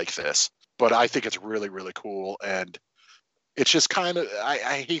movies like this. But I think it's really, really cool. And it's just kind of,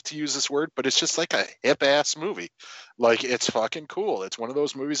 I hate to use this word, but it's just like a hip ass movie. Like, it's fucking cool. It's one of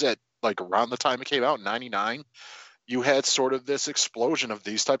those movies that, like, around the time it came out in 99, you had sort of this explosion of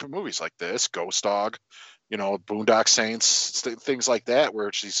these type of movies like this, Ghost Dog, Boondock Saints, things like that, where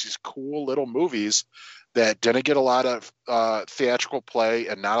it's these cool little movies that didn't get a lot of theatrical play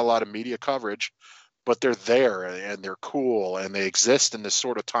and not a lot of media coverage, but they're there and they're cool and they exist in this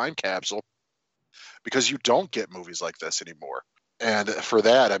sort of time capsule because you don't get movies like this anymore. And for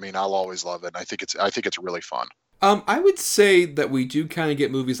that, I mean, I'll always love it. I think it's really fun. I would say that we do kind of get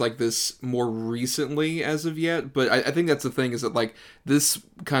movies like this more recently as of yet, but I think that's the thing, is that like this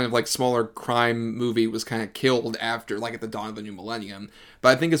kind of like smaller crime movie was kind of killed after, like, at the dawn of the new millennium.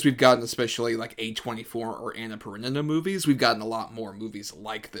 But I think as we've gotten, especially like A24 or Anna Karenina movies, we've gotten a lot more movies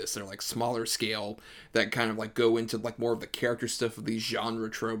like this. They're like smaller scale that kind of like go into like more of the character stuff of these genre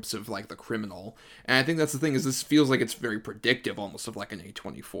tropes of like the criminal. And I think that's the thing, is this feels like it's very predictive almost of like an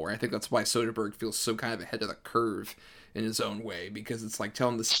A24. I think that's why Soderbergh feels so kind of ahead of the curve in his own way, because it's like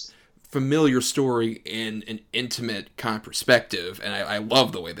telling this familiar story in an intimate kind of perspective, and I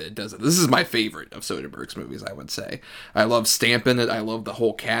love the way that it does it. This is my favorite of Soderbergh's movies, I would say. I love Stamp in it. I love the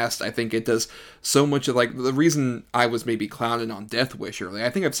whole cast. I think it does so much of, like, the reason I was maybe clowning on Death Wish earlier, I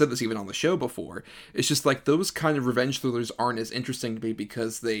think I've said this even on the show before, it's just like those kind of revenge thrillers aren't as interesting to me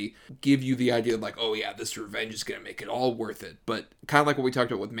because they give you the idea of like, oh yeah, this revenge is going to make it all worth it. But kind of like what we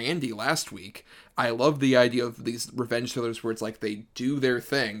talked about with Mandy last week, I love the idea of these revenge thrillers where it's like they do their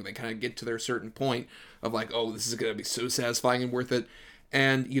thing, they kind of get to their certain point of like, oh, this is going to be so satisfying and worth it.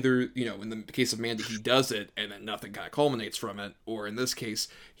 And either, in the case of Mandy, he does it and then nothing kind of culminates from it. Or in this case,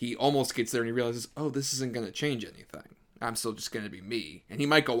 he almost gets there and he realizes, oh, this isn't going to change anything. I'm still just going to be me. And he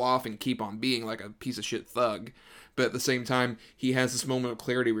might go off and keep on being like a piece of shit thug. But at the same time, he has this moment of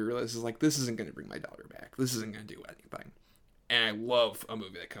clarity where he realizes, like, this isn't going to bring my daughter back. This isn't going to do anything. And I love a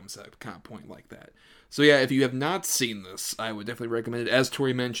movie that comes at a kind of point like that. So yeah, if you have not seen this, I would definitely recommend it. As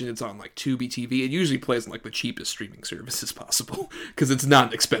Tori mentioned, it's on like Tubi TV. It usually plays on like the cheapest streaming services possible, because it's not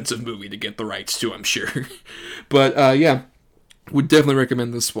an expensive movie to get the rights to, I'm sure. But yeah, would definitely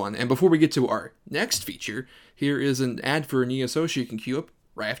recommend this one. And before we get to our next feature, here is an ad for an ESO you can queue up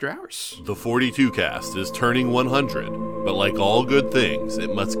right after ours. The 42 cast is turning 100, but like all good things,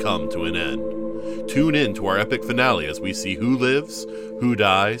 it must come to an end. Tune in to our epic finale as we see who lives, who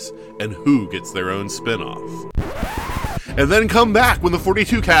dies, and who gets their own spin-off. And then come back when the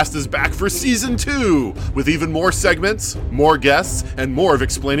 42 cast is back for season 2, with even more segments, more guests, and more of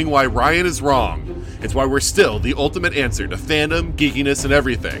explaining why Ryan is wrong. It's why we're still the ultimate answer to fandom, geekiness, and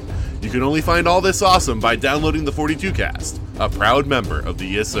everything. You can only find all this awesome by downloading the 42 cast, a proud member of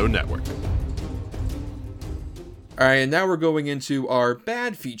the ESO Network. Alright, and now we're going into our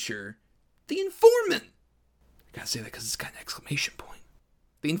bad feature, The Informant. I gotta say that because it's got an exclamation point.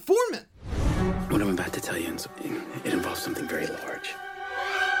 The Informant. What I'm about to tell you, it involves something very large.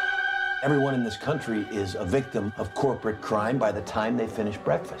 Everyone in this country is a victim of corporate crime by the time they finish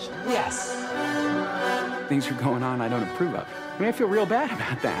breakfast. Yes. Things are going on I don't approve of. I mean, I feel real bad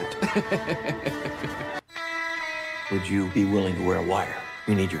about that. would you be willing to wear a wire?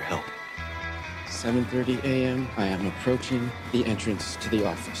 We need your help. 7:30 a.m. I am approaching the entrance to the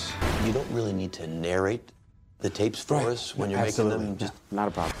office. You don't really need to narrate the tapes for us when you're Absolutely. making them. Just Not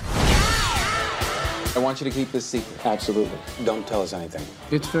a problem. I want you to keep this secret. Absolutely. Don't tell us anything.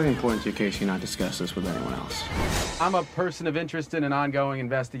 It's very important to your case you not discuss this with anyone else. I'm a person of interest in an ongoing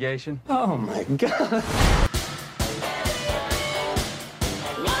investigation. Oh my God.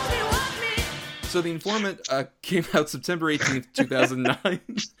 So The Informant came out September 18th, 2009,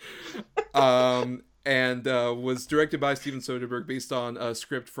 and was directed by Steven Soderbergh based on a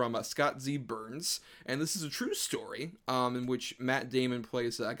script from Scott Z. Burns. And this is a true story in which Matt Damon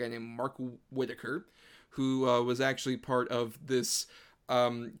plays a guy named Mark Whitaker, who was actually part of this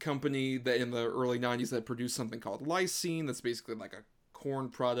company that in the early 90s that produced something called lysine. That's basically like a corn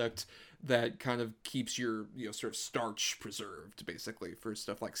product that kind of keeps your, sort of starch preserved, basically, for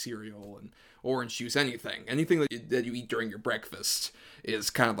stuff like cereal and orange juice, anything that you eat during your breakfast is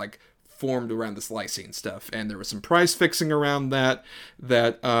kind of like formed around this lysine stuff. And there was some price fixing around that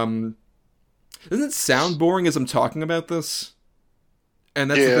doesn't it sound boring as I'm talking about this? And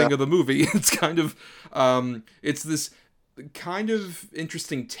that's the thing of the movie. It's kind of it's this kind of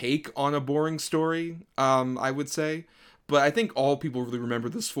interesting take on a boring story, I would say. But I think all people really remember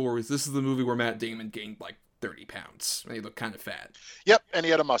this for is this is the movie where Matt Damon gained like 30 pounds. And he looked kind of fat. Yep, and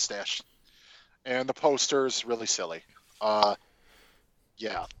he had a mustache. And the poster's really silly.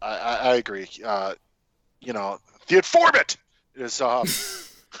 Yeah, I agree. The Informant is... the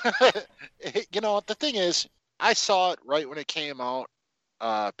thing is, I saw it right when it came out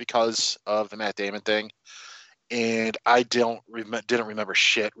because of the Matt Damon thing. And I didn't remember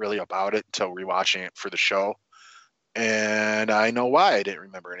shit really about it until rewatching it for the show. And I know why I didn't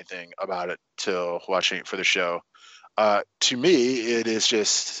remember anything about it till watching it for the show. To me, it is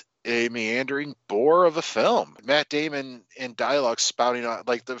just a meandering bore of a film. Matt Damon in dialogue spouting out,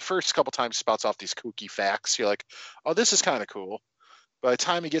 like the first couple times spouts off these kooky facts. You're like, oh, this is kind of cool. By the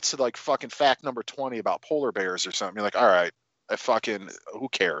time he gets to like fucking fact number 20 about polar bears or something, you're like, all right, who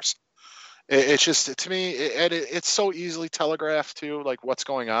cares? It's just, to me, it's so easily telegraphed too, like what's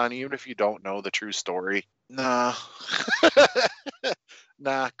going on, even if you don't know the true story. Nah.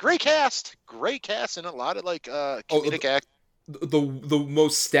 Great cast, and a lot of like comedic act. The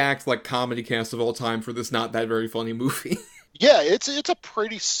most stacked like comedy cast of all time for this not that very funny movie. Yeah, it's a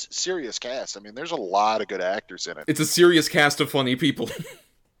pretty serious cast. I mean, there's a lot of good actors in it. It's a serious cast of funny people.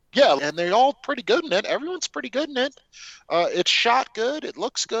 Yeah, and they're all pretty good in it. Everyone's pretty good in it. It's shot good. It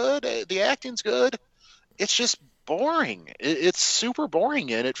looks good. The acting's good. It's just boring. It's super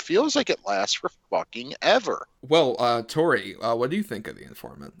boring, and it feels like it lasts for fucking ever. Well, Tori, what do you think of The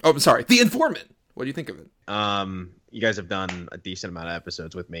Informant? Oh, I'm sorry, The Informant. What do you think of it? You guys have done a decent amount of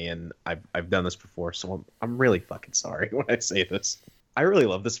episodes with me, and I've done this before, so I'm really fucking sorry when I say this. I really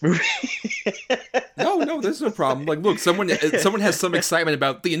love this movie. No, there's no problem. Like, look, someone has some excitement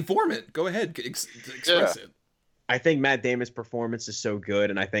about The Informant. Go ahead, express it. I think Matt Damon's performance is so good,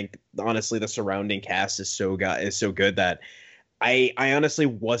 and I think honestly the surrounding cast is so good that I honestly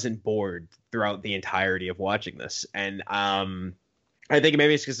wasn't bored throughout the entirety of watching this. And I think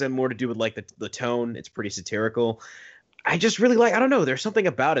maybe it's because it's more to do with like the tone. It's pretty satirical. I just really like, I don't know, there's something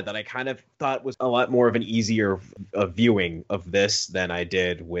about it that I kind of thought was a lot more of an easier viewing of this than I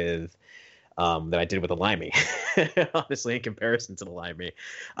did with the Limey, honestly, in comparison to the Limey.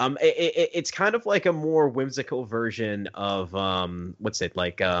 It's kind of like a more whimsical version of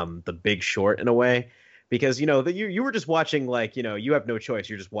The Big Short in a way, because you were just watching, like, you have no choice.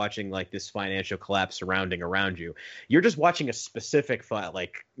 You're just watching like this financial collapse surrounding around you. You're just watching a specific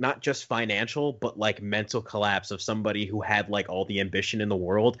like not just financial but like mental collapse of somebody who had like all the ambition in the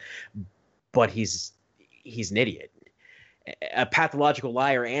world, but he's an idiot, a pathological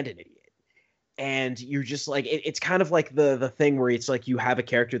liar and an idiot. And you're just like, it's kind of like the thing where it's like you have a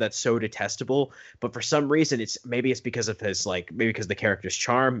character that's so detestable, but for some reason maybe it's because of his, like, maybe because of the character's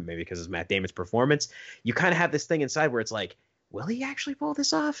charm, maybe because of Matt Damon's performance. You kind of have this thing inside where it's like, will he actually pull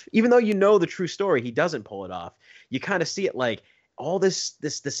this off? Even though you know the true story, he doesn't pull it off. You kind of see it like all this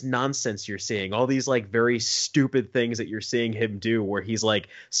nonsense you're seeing, all these like very stupid things that you're seeing him do, where he's like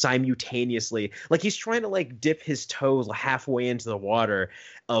simultaneously, like he's trying to like dip his toes halfway into the water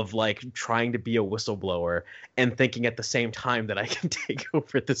of like trying to be a whistleblower and thinking at the same time that I can take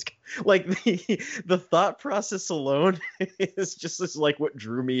over this. Like the thought process alone is just like what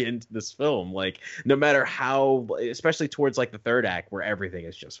drew me into this film. Like no matter how, especially towards like the third act where everything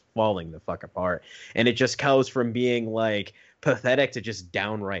is just falling the fuck apart, and it just goes from being like pathetic to just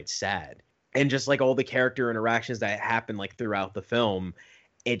downright sad. And just like all the character interactions that happen like throughout the film,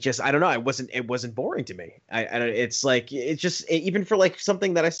 it just, I don't know, it wasn't boring to me. It's like, even for like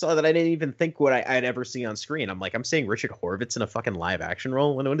something that I saw that I didn't even think I'd ever see on screen. I'm like, I'm seeing Richard Horvitz in a fucking live action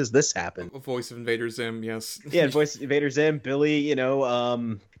role. When does this happen? Voice of Invader Zim, yes. Yeah, voice of Invader Zim, Billy,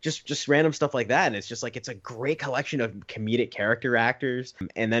 just random stuff like that. And it's just like, it's a great collection of comedic character actors.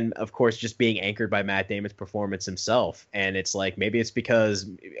 And then of course, just being anchored by Matt Damon's performance himself. And it's like, maybe it's because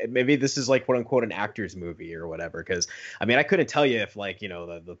maybe this is like quote unquote an actor's movie or whatever. Cause I mean, I couldn't tell you if like,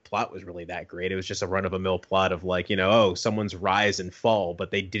 the plot was really that great. It was just a run of a mill plot of like, someone's rise and fall, but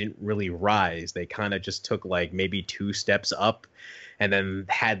they didn't really rise. They kind of just took like maybe 2 steps up and then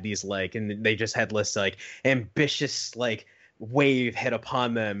had these like, and they just had this like ambitious, like, wave hit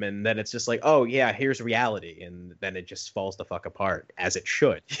upon them, and then it's just like, oh yeah, here's reality, and then it just falls the fuck apart, as it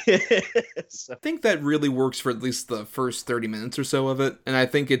should. So. I think that really works for at least the first 30 minutes or so of it, and I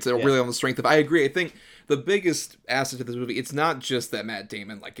think it's really on the strength of, I agree, I think the biggest asset to this movie, it's not just that Matt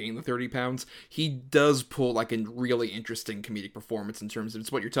Damon like gained the 30 pounds, he does pull like a really interesting comedic performance in terms of,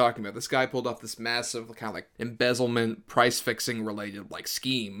 it's what you're talking about, this guy pulled off this massive kind of like embezzlement, price fixing related like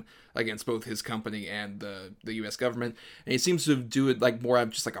scheme against both his company and the US government, and he seems to do it like more out of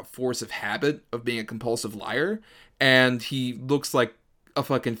just like a force of habit of being a compulsive liar, and he looks like a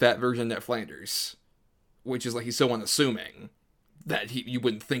fucking fat version of Ned Flanders, which is like, he's so unassuming that you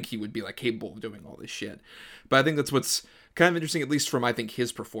wouldn't think he would be like capable of doing all this shit. But I think that's what's kind of interesting, at least from I think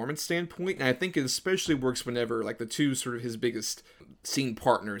his performance standpoint, and I think it especially works whenever like the two sort of his biggest scene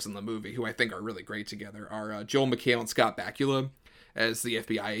partners in the movie, who I think are really great together, are Joel McHale and Scott Bakula as the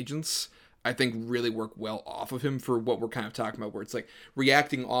FBI agents. I think really work well off of him for what we're kind of talking about, where it's like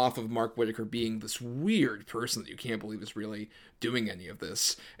reacting off of Mark Whitaker being this weird person that you can't believe is really doing any of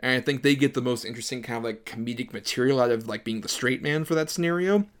this. And I think they get the most interesting kind of like comedic material out of like being the straight man for that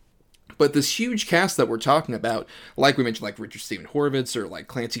scenario. But this huge cast that we're talking about, like we mentioned, like Richard Stephen Horvitz, or like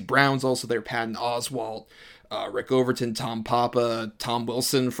Clancy Brown's also there, Patton Oswalt, Rick Overton, Tom Papa, Tom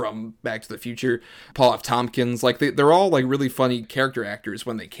Wilson from Back to the Future, Paul F. Tompkins, like they're all like really funny character actors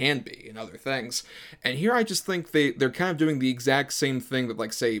when they can be in other things. And here I just think they're kind of doing the exact same thing that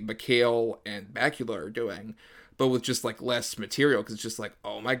like say McHale and Bakula are doing, but with just like less material, because it's just like,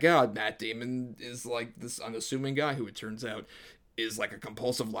 oh my god, Matt Damon is like this unassuming guy who it turns out is like a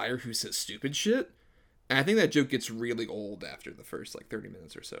compulsive liar who says stupid shit. And I think that joke gets really old after the first like 30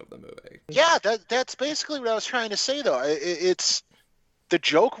 minutes or so of the movie. Yeah, that's basically what I was trying to say, though. It's the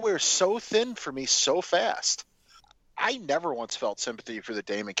joke wears so thin for me so fast. I never once felt sympathy for the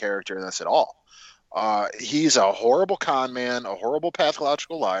Damon character in this at all. He's a horrible con man, a horrible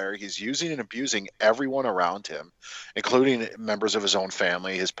pathological liar. He's using and abusing everyone around him, including members of his own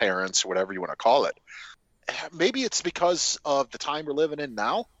family, his parents, whatever you want to call it. Maybe it's because of the time we're living in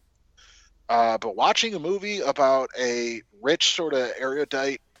now. But watching a movie about a rich sort of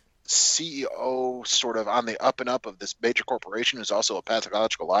erudite CEO sort of on the up and up of this major corporation who's also a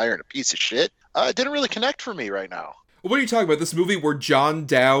pathological liar and a piece of shit, didn't really connect for me right now. What are you talking about? This movie where John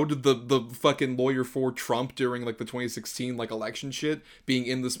Dowd, the fucking lawyer for Trump during like the 2016 like election shit, being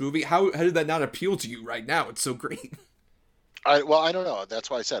in this movie? How did that not appeal to you right now? It's so great. I don't know.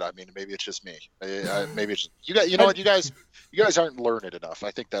 That's why I said. I mean, maybe it's just me. Maybe it's just, you guys. You know what? You guys aren't learned enough. I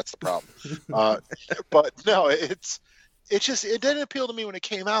think that's the problem. But no, it didn't appeal to me when it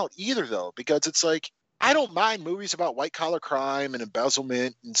came out either, though, because it's like, I don't mind movies about white collar crime and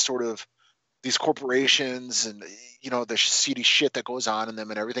embezzlement and sort of these corporations and the seedy shit that goes on in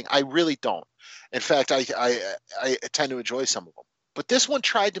them and everything. I really don't. In fact, I tend to enjoy some of them. But this one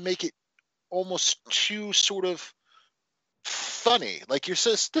tried to make it almost too sort of funny. Like, this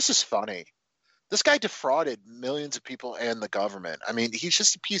is funny. This guy defrauded millions of people and the government. I mean, he's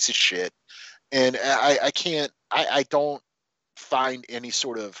just a piece of shit. And I don't find any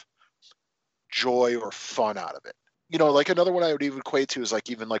sort of joy or fun out of it. Like another one I would even equate to is like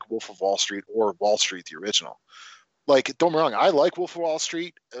even like Wolf of Wall Street or Wall Street, the original. Like, don't get me wrong, I like Wolf of Wall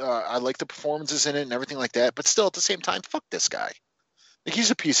Street. I like the performances in it and everything like that. But still, at the same time, fuck this guy. Like,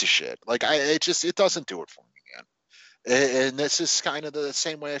 he's a piece of shit. Like, it doesn't do it for me. And this is kind of the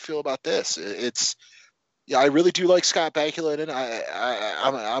same way I feel about this. I really do like Scott Bakula in it.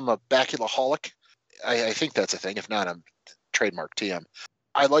 I'm a Bakula-holic. I think that's a thing. If not, I'm trademark TM.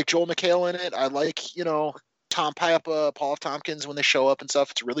 I like Joel McHale in it. I like, Tom Papa, Paul F. Tompkins when they show up and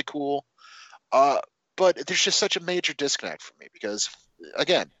stuff. It's really cool. But there's just such a major disconnect for me because,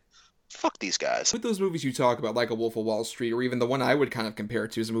 again, fuck these guys. With those movies you talk about, like A Wolf of Wall Street, or even the one I would kind of compare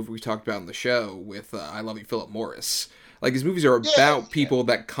it to is a movie we talked about on the show with I Love You, Philip Morris. Like, these movies are about people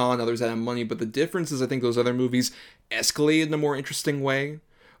that con others out of money, but the difference is I think those other movies escalate in a more interesting way,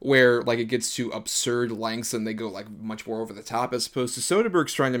 where like it gets to absurd lengths and they go like much more over the top, as opposed to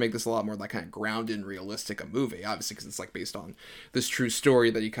Soderbergh's trying to make this a lot more like kind of grounded and realistic a movie, obviously because it's like based on this true story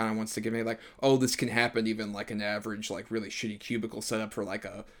that he kind of wants to give me like, oh, this can happen even like an average like really shitty cubicle setup for like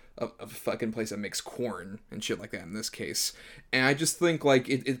a fucking place that makes corn and shit like that in this case. And I just think like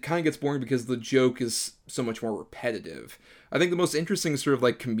it kind of gets boring because the joke is so much more repetitive. I think the most interesting sort of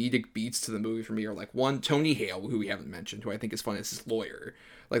like comedic beats to the movie for me are like, one, Tony Hale, who we haven't mentioned, who I think is fun as his lawyer.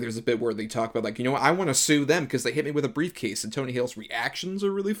 Like there's a bit where they talk about like, you know what, I want to sue them because they hit me with a briefcase, and Tony Hale's reactions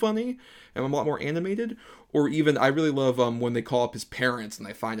are really funny and a lot more animated. Or even I really love when they call up his parents and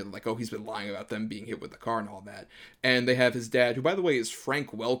they find out like, oh, he's been lying about them being hit with the car and all that. And they have his dad, who by the way is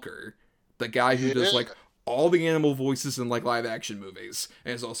Frank Welker, the guy who does like all the animal voices in like live action movies,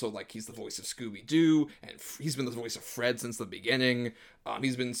 and is also like he's the voice of Scooby-Doo, and he's been the voice of Fred since the beginning.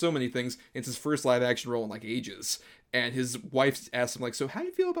 He's been in so many things. It's his first live action role in like ages. And his wife asked him like, so how do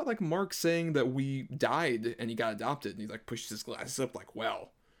you feel about like Mark saying that we died and he got adopted? And he like pushes his glasses up like,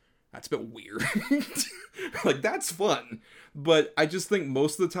 well, that's a bit weird. Like that's fun. But I just think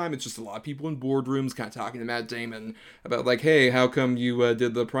most of the time it's just a lot of people in boardrooms kind of talking to Matt Damon about like, hey, how come you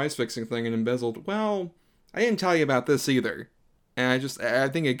did the price fixing thing and embezzled? Well, I didn't tell you about this either. And I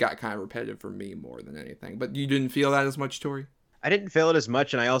think it got kind of repetitive for me more than anything. But you didn't feel that as much, Tori? I didn't feel it as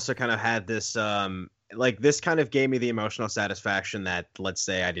much, and I also kind of had this, like, this kind of gave me the emotional satisfaction that, let's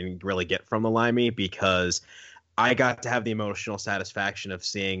say, I didn't really get from the Limey, because I got to have the emotional satisfaction of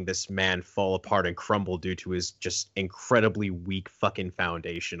seeing this man fall apart and crumble due to his just incredibly weak fucking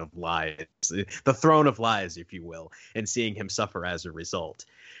foundation of lies, the throne of lies, if you will, and seeing him suffer as a result.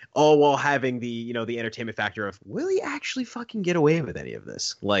 All while having the, you know, the entertainment factor of, will he actually fucking get away with any of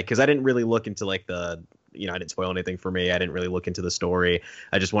this? Like, because I didn't really look into, like, the, you know, I didn't spoil anything for me. I didn't really look into the story.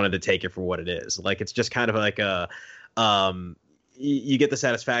 I just wanted to take it for what it is. Like, it's just kind of like a, you get the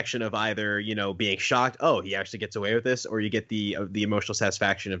satisfaction of either, you know, being shocked, oh, he actually gets away with this, or you get the emotional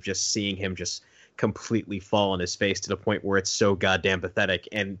satisfaction of just seeing him just completely fall on his face to the point where it's so goddamn pathetic.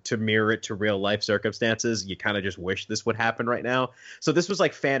 And to mirror it to real life circumstances, you kind of just wish this would happen right now. So this was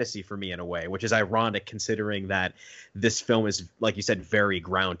like fantasy for me in a way, which is ironic considering that this film is, like you said, very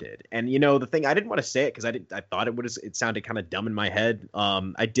grounded. And, you know, the thing, I didn't want to say it because I thought it sounded kind of dumb in my head.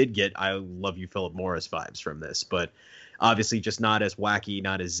 I did get I Love You, Philip Morris vibes from this, but obviously just not as wacky,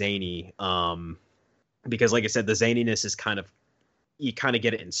 not as zany. Because like I said, the zaniness is you kind of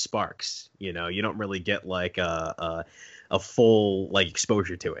get it in sparks, you know, you don't really get like a full like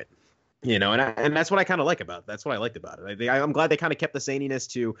exposure to it, you know, and that's what I kind of like about it. That's what I liked about it. I'm glad they kind of kept the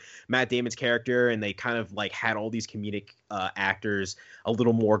zaniness to Matt Damon's character, and they kind of like had all these comedic actors a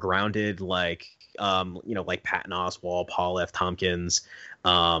little more grounded, like, you know, like Patton Oswalt, Paul F. Tompkins,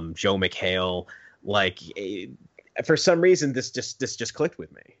 Joe McHale. Like, for some reason, this just clicked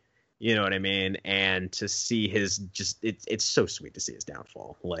with me. You know what I mean? And to see it's so sweet to see his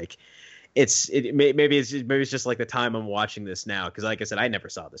downfall. Like, maybe it's just like the time I'm watching this now, because like I said, I never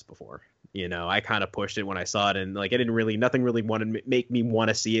saw this before. You know, I kind of pushed it when I saw it, and like nothing really wanted to make me want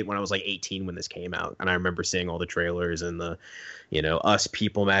to see it when I was like 18 when this came out. And I remember seeing all the trailers and the, you know, Us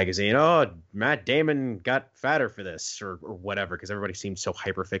People magazine. Oh, Matt Damon got fatter for this or whatever, because everybody seemed so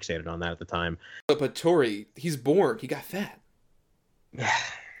hyper fixated on that at the time. But Tori, he's born. He got fat.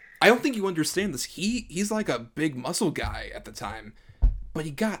 I don't think you understand this. He's like a big muscle guy at the time, but he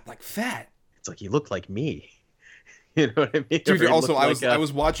got like fat. It's like he looked like me. You know what I mean? Dude, also, I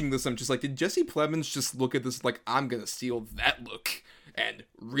was watching this. I'm just like, did Jesse Plemons just look at this like, I'm gonna steal that look and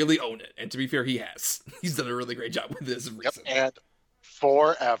really own it? And to be fair, he has. He's done a really great job with this recently. And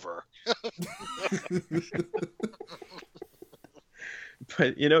forever.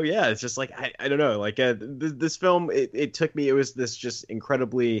 But, you know, yeah, it's just like, I don't know, like this film, it took me, it was this just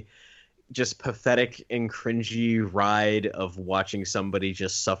incredibly just pathetic and cringy ride of watching somebody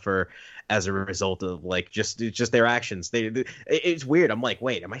just suffer as a result of like just their actions. It's weird. I'm like,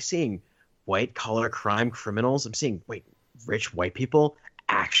 wait, am I seeing white collar crime criminals? I'm seeing, rich white people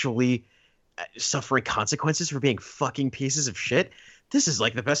actually suffering consequences for being fucking pieces of shit. This is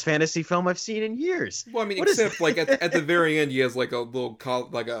like the best fantasy film I've seen in years. Well, I mean, except like at the very end, he has like a little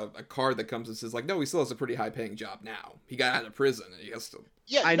a card that comes and says like, no, he still has a pretty high paying job now. He got out of prison and he has to.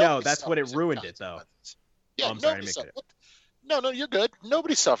 Yeah, I know that's what it ruined it though. Yeah, I'm sorry to make it. No, you're good.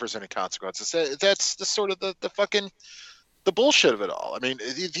 Nobody suffers any consequences. That's the sort of the fucking the bullshit of it all. I mean,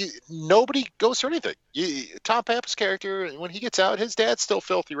 nobody goes through anything. Tom Papp's character, when he gets out, his dad's still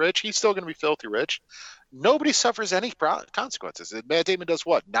filthy rich. He's still going to be filthy rich. Nobody suffers any consequences. Matt Damon does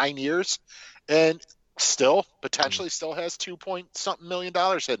what, 9 years, and potentially still has $2 point something million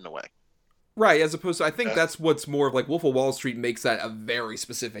hidden away. Right, as opposed to, I think that's what's more of like Wolf of Wall Street makes that a very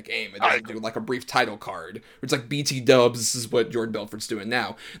specific aim. It doesn't do like a brief title card. Where it's like BT Dubs, this is what Jordan Belfort's doing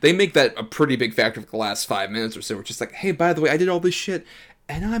now. They make that a pretty big factor for the last 5 minutes or so. It's just like, hey, by the way, I did all this shit,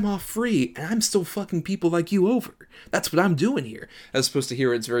 and I'm off free, and I'm still fucking people like you over. That's what I'm doing here. As opposed to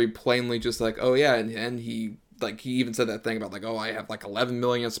here, it's very plainly just like, oh yeah, and he... Like, he even said that thing about, like, oh, I have, like, 11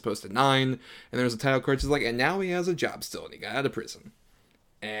 million as opposed to 9, and there's a title card, just like, and now he has a job still, and he got out of prison.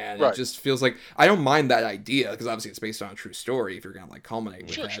 And It just feels like, I don't mind that idea, because obviously it's based on a true story, if you're gonna, like, culminate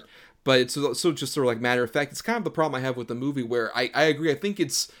with that. Sure. But it's so just sort of, like, matter of fact, it's kind of the problem I have with the movie, where I agree, I think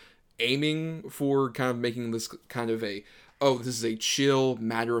it's aiming for kind of making this kind of a, oh, this is a chill,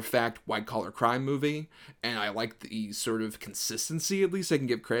 matter-of-fact, white-collar crime movie, and I like the sort of consistency, at least I can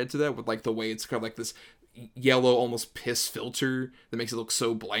give credit to that, with, like, the way it's kind of like this yellow, almost piss filter that makes it look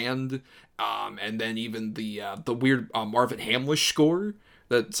so bland, and then even the weird Marvin Hamlish score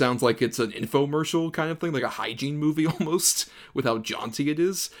that sounds like it's an infomercial kind of thing, like a hygiene movie almost, with how jaunty it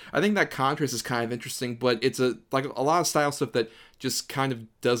is. I think that contrast is kind of interesting, but it's a lot of style stuff that just kind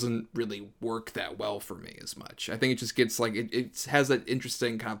of doesn't really work that well for me as much. I think it just gets like, it has that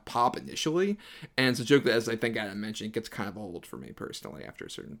interesting kind of pop initially, and it's a joke that, as I think Adam mentioned, it gets kind of old for me personally after a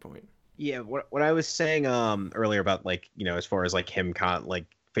certain point. Yeah, what I was saying earlier about, like, you know, as far as like him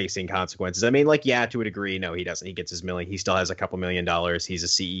facing consequences, I mean, like, yeah, to a degree, no, he doesn't. He gets his million. He still has a couple $1 million. He's a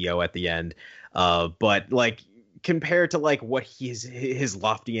CEO at the end. But like, compared to like what his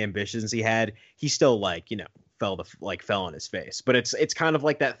lofty ambitions he had, he still, like, you know, fell on his face. But it's kind of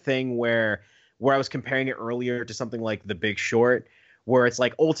like that thing where I was comparing it earlier to something like The Big Short, where it's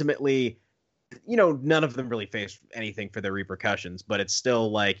like ultimately, you know, none of them really face anything for their repercussions, but it's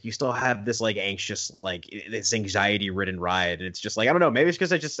still like, you still have this like anxious, like this anxiety ridden ride. And it's just like, I don't know, maybe it's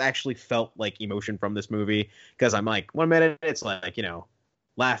because I just actually felt like emotion from this movie. Cause I'm like, 1 minute it's like, you know,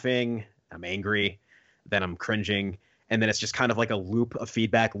 laughing, I'm angry, then I'm cringing. And then it's just kind of like a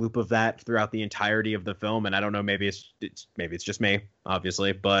feedback loop of that throughout the entirety of the film. And I don't know, maybe it's just me,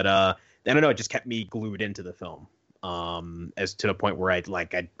 obviously, but I don't know. It just kept me glued into the film. As to the point where I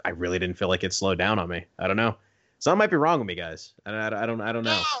really didn't feel like it slowed down on me. I don't know. Something might be wrong with me, guys. I don't know.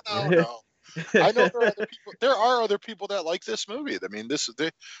 No. I know there are other people that like this movie. I mean,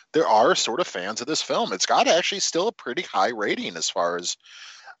 there are sort of fans of this film. It's got actually still a pretty high rating as far as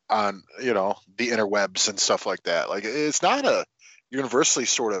on, you know, the interwebs and stuff like that. Like, it's not a universally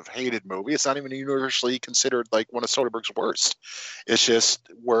sort of hated movie. It's not even universally considered like one of Soderbergh's worst. It's just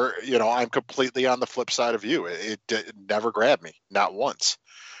where, you know, I'm completely on the flip side of you. It never grabbed me, not once.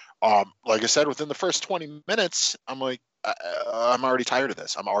 Like I said, within the first 20 minutes, I'm like, I'm already tired of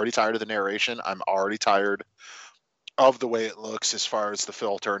this. I'm already tired of the narration. I'm already tired of the way it looks as far as the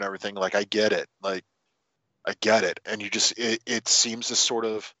filter and everything. Like, I get it. Like, I get it. And you just, it seems to sort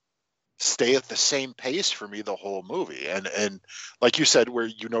of stay at the same pace for me the whole movie, and like you said, where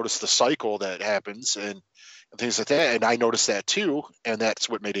you notice the cycle that happens and things like that, and I noticed that too, and that's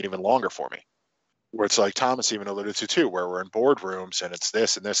what made it even longer for me, where it's like Thomas even alluded to too, where we're in boardrooms and it's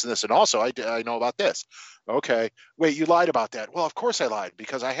this and this and this, and also I know about this. Okay, wait, you lied about that. Well, of course I lied,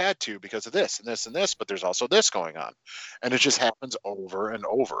 because I had to, because of this and this and this, but there's also this going on, and it just happens over and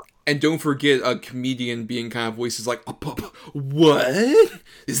over. And don't forget a comedian being kind of voices like, what?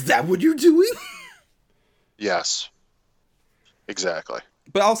 Is that what you're doing? Yes, exactly.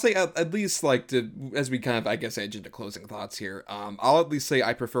 But I'll say, at least, like, as we kind of, I guess, edge into closing thoughts here, I'll at least say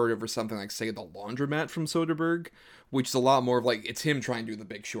I prefer it over something like, say, The Laundromat from Soderbergh, which is a lot more of, like, it's him trying to do the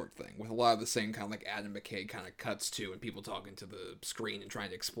Big Short thing, with a lot of the same kind of, like, Adam McKay kind of cuts to, and people talking to the screen and trying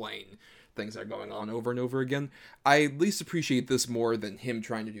to explain things that are going on over and over again. I at least appreciate this more than him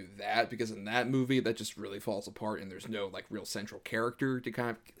trying to do that, because in that movie, that just really falls apart, and there's no, like, real central character to kind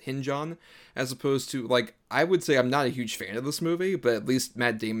of hinge on, as opposed to, like, I would say I'm not a huge fan of this movie, but at least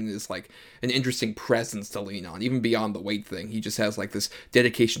Matt Damon is, like, an interesting presence to lean on, even beyond the weight thing. He just has, like, this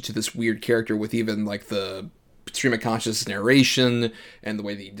dedication to this weird character with even, like, the stream of conscious narration and the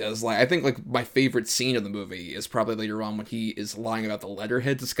way that he does lie. I think, like, my favorite scene of the movie is probably later on when he is lying about the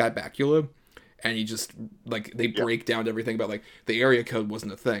letterhead to Scott Bakula, and he just, like, they break down everything about, like, the area code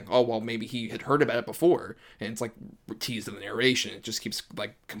wasn't a thing. Oh, well, maybe he had heard about it before, and it's, like, teased in the narration. It just keeps,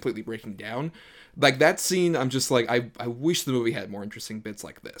 like, completely breaking down. Like, that scene, I'm just like, I wish the movie had more interesting bits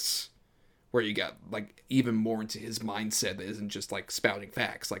like this, where you got, like, even more into his mindset that isn't just, like, spouting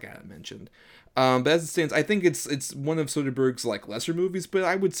facts, like Adam mentioned. But as it stands, I think it's one of Soderbergh's, like, lesser movies, but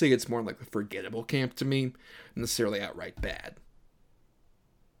I would say it's more like a forgettable camp to me, than necessarily outright bad.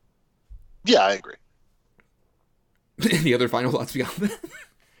 Yeah, I agree. Any other final thoughts beyond that?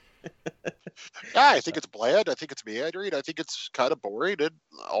 Yeah, I think it's bland. I think it's meandering. I think it's kind of boring, and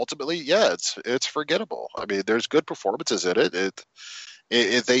ultimately, yeah, it's forgettable. I mean, there's good performances in it.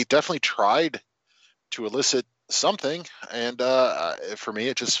 They definitely tried to elicit something, and for me,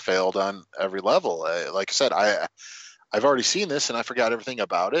 it just failed on every level. Like I said, I've already seen this, and I forgot everything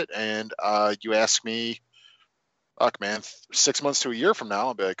about it. And you ask me, fuck, man, 6 months to a year from now,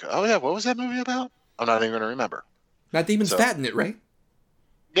 I'll be like, oh yeah, what was that movie about? I'm not even going to remember. Matt Damon's fat in it, right?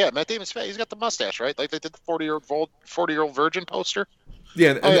 Yeah, Matt Damon's fat. He's got the mustache, right? Like they did the 40-year-old virgin poster.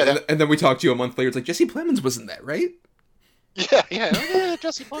 Yeah, and then we talked to you a month later. It's like, Jesse Plemons wasn't that, right? Yeah,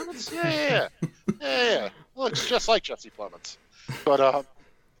 Jesse Plemons. Yeah. Looks just like Jesse Plemons. But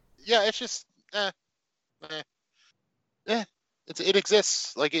yeah, it's just, it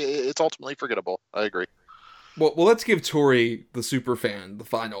exists. Like it's ultimately forgettable. I agree. Well, let's give Tori, the super fan, the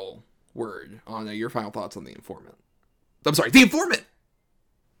final word on your final thoughts on The Informant. I'm sorry, The Informant.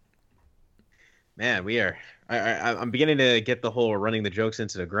 Man, we are. I'm beginning to get the whole running the jokes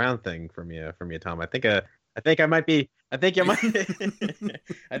into the ground thing from you, Tom. I think I might be. I think you might.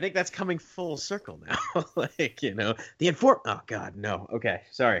 I think that's coming full circle now. Like, the Oh God, no. Okay,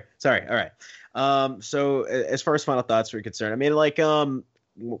 sorry. All right. So as far as final thoughts were concerned, I mean, like,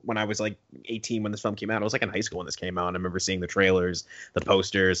 when I was like 18 when this film came out, I was like in high school when this came out. And I remember seeing the trailers, the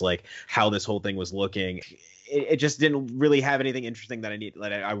posters, like how this whole thing was looking. It just didn't really have anything interesting that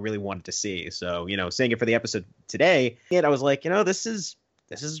I really wanted to see. So, seeing it for the episode today, I was like, this is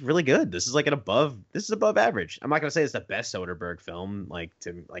really good. This is above average. I'm not gonna say it's the best Soderbergh film,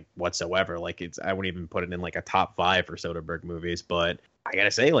 whatsoever. I wouldn't even put it in like a top 5 for Soderbergh movies, but I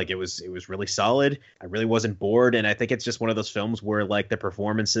gotta say, it was really solid. I really wasn't bored, and I think it's just one of those films where like the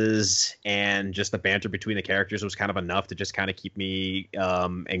performances and just the banter between the characters was kind of enough to just kind of keep me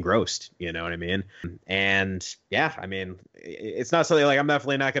engrossed. You know what I mean? And yeah, I mean, it's not something like I'm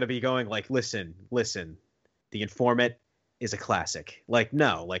definitely not gonna be going like, listen, The Informant is a classic. Like,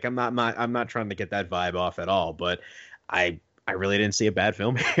 no, like I'm not trying to get that vibe off at all, but I really didn't see a bad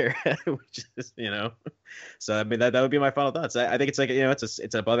film here, which is, so I mean that would be my final thoughts. I think it's like,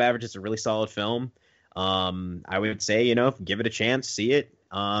 it's above average. It's a really solid film. I would say, give it a chance, see it.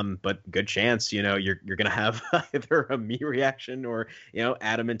 But good chance, you're gonna have either a me reaction or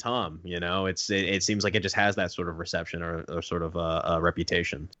Adam and Tom. It seems like it just has that sort of reception or sort of a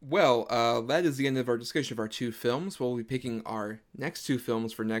reputation. Well, that is the end of our discussion of our 2 films. We'll be picking our next 2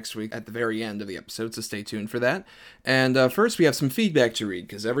 films for next week at the very end of the episode, so stay tuned for that. And first, we have some feedback to read,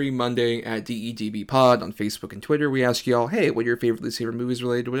 because every Monday at DEDB Pod on Facebook and Twitter, we ask y'all, hey, what are your favorite movies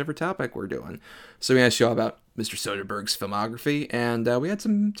related to whatever topic we're doing? So we asked y'all about Mr. Soderbergh's filmography, and we had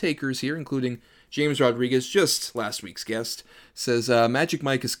some takers here, including James Rodriguez, just last week's guest, says, Magic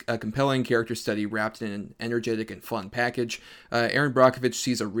Mike is a compelling character study wrapped in an energetic and fun package. Aaron Brockovich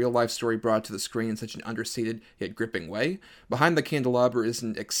sees a real-life story brought to the screen in such an understated yet gripping way. Behind the Candelabra is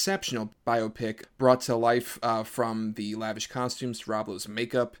an exceptional biopic brought to life from the lavish costumes to Rob Lowe's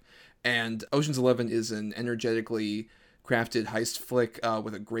makeup, and Ocean's 11 is an energetically crafted heist flick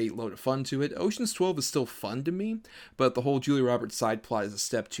with a great load of fun to it. Ocean's 12 is still fun to me, but the whole Julia Roberts side plot is a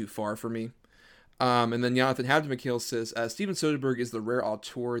step too far for me. And then Jonathan Habden-McHale says, Steven Soderbergh is the rare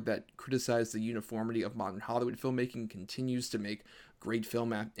auteur that criticized the uniformity of modern Hollywood filmmaking and continues to make great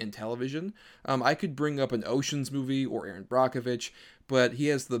film and television. I could bring up an Ocean's movie or Aaron Brockovich, but he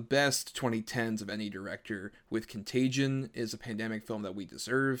has the best 2010s of any director, with Contagion is a pandemic film that we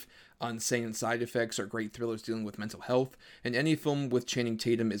deserve, Unsane and Side Effects are great thrillers dealing with mental health, and any film with Channing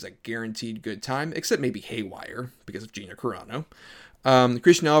Tatum is a guaranteed good time, except maybe Haywire, because of Gina Carano.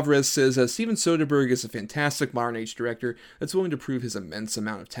 Christian Alvarez says, Steven Soderbergh is a fantastic modern age director that's willing to prove his immense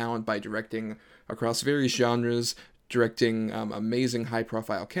amount of talent by directing across various genres, directing amazing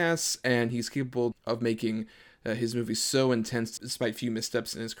high-profile casts, and he's capable of making his movies so intense despite few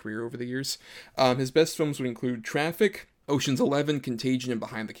missteps in his career over the years. His best films would include Traffic, Ocean's 11, Contagion, and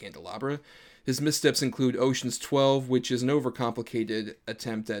Behind the Candelabra. His missteps include Ocean's 12, which is an overcomplicated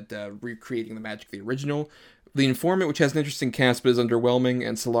attempt at recreating the magic of the original, The Informant, which has an interesting cast but is underwhelming,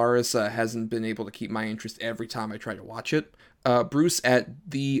 and Solaris hasn't been able to keep my interest every time I try to watch it. Bruce at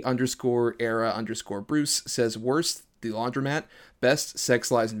 _era_Bruce says, worst, The Laundromat, best, Sex,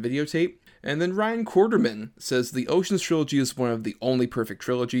 Lies, and Videotape, And then Ryan Quarterman says the Ocean's trilogy is one of the only perfect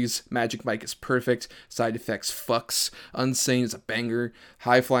trilogies. Magic Mike is perfect. Side Effects fucks. Unsane is a banger.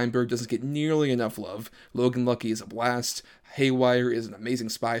 High Flying Bird doesn't get nearly enough love. Logan Lucky is a blast. Haywire is an amazing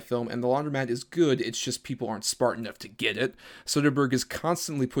spy film, and The Laundromat is good, it's just people aren't smart enough to get it. Soderbergh is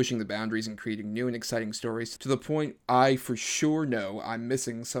constantly pushing the boundaries and creating new and exciting stories, to the point I for sure know I'm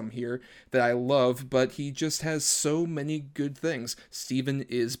missing some here that I love, but he just has so many good things. Stephen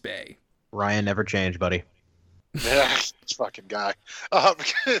is Bay. Ryan, never change, buddy. Yeah, this fucking guy. I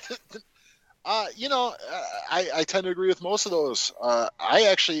tend to agree with most of those. I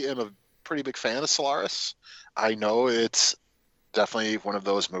actually am a pretty big fan of Solaris. I know it's definitely one of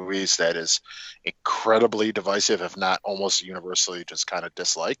those movies that is incredibly divisive, if not almost universally just kind of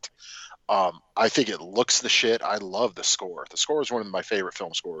disliked. I think it looks the shit. I love the score. The score is one of my favorite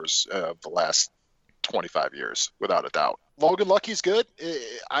film scores of the last 25 years, without a doubt. Logan Lucky's good.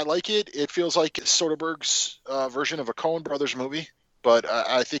 I like it. It feels like Soderbergh's version of a Coen Brothers movie, but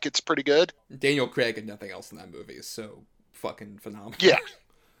I think it's pretty good. Daniel Craig and nothing else in that movie is so fucking phenomenal. Yeah.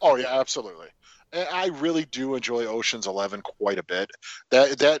 Oh, yeah, absolutely. And I really do enjoy Ocean's 11 quite a bit.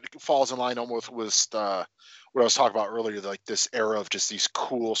 That falls in line almost with what I was talking about earlier, like this era of just these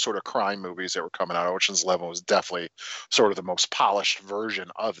cool sort of crime movies that were coming out. Ocean's 11 was definitely sort of the most polished version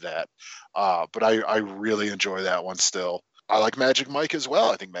of that. But I really enjoy that one still. I like Magic Mike as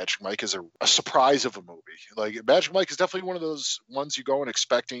well. I think Magic Mike is a surprise of a movie. Like, Magic Mike is definitely one of those ones you go in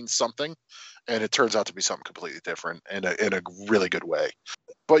expecting something, and it turns out to be something completely different in a really good way.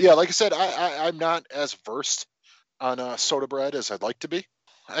 But yeah, like I said, I'm not as versed on Soderbergh as I'd like to be.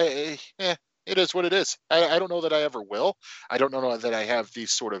 It is what it is. I don't know that I ever will. I don't know that I have the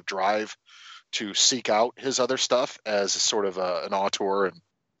sort of drive to seek out his other stuff as a sort of an auteur and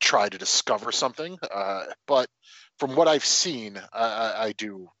try to discover something. But from what I've seen, I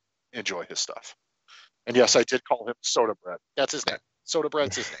do enjoy his stuff. And yes, I did call him Soderbergh. That's his name.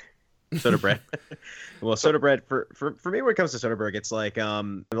 Soderbergh's his name. Soderbergh. Well, Soderbergh, for me, when it comes to Soderbergh, it's like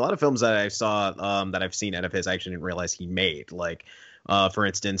a lot of films that I saw that I've seen out of his, I actually didn't realize he made. Like, for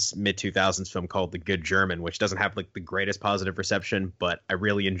instance, mid-2000s film called The Good German, which doesn't have like the greatest positive reception, but I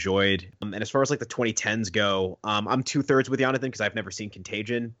really enjoyed. And as far as like the 2010s go, I'm 2/3 with Jonathan because I've never seen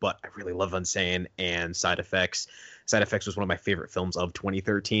Contagion, but I really love Unsane and Side Effects. Side Effects was one of my favorite films of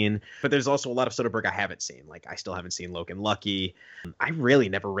 2013. But there's also a lot of Soderbergh I haven't seen. Like, I still haven't seen Logan Lucky. I really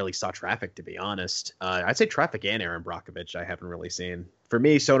never really saw Traffic, to be honest. I'd say Traffic and Aaron Brockovich I haven't really seen. For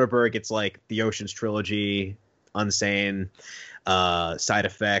me, Soderbergh, it's like the Ocean's trilogy, Unsane, Side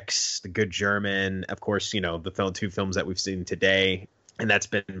Effects, The Good German, of course, the two films that we've seen today. And that's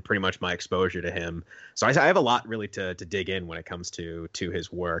been pretty much my exposure to him. So I have a lot really to dig in when it comes to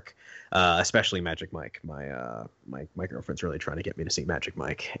his work, especially Magic Mike. My girlfriend's really trying to get me to see Magic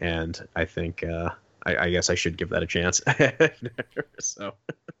Mike, and I think I guess I should give that a chance. So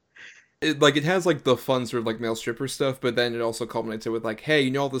it has like the fun sort of like male stripper stuff, but then it also culminates it with like,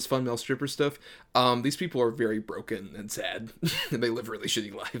 hey, all this fun male stripper stuff? These people are very broken and sad, and they live really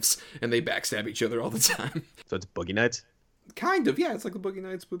shitty lives, and they backstab each other all the time. So it's Boogie Nights? Kind of, yeah. It's like the Boogie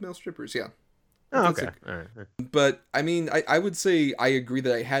Nights with male strippers, yeah. Oh, okay. All right. But, I mean, I would say I agree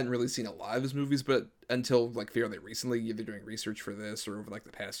that I hadn't really seen a lot of his movies, but until, like, fairly recently, either doing research for this or over, like, the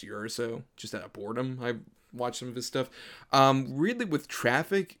past year or so, just out of boredom, I watched some of his stuff. Really, with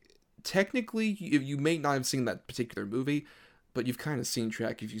Traffic, technically, you may not have seen that particular movie, but you've kind of seen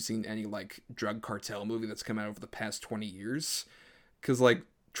Traffic if you've seen any, like, drug cartel movie that's come out over the past 20 years. Because, like,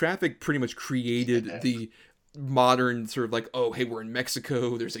 Traffic pretty much created the modern sort of like, oh, hey, we're in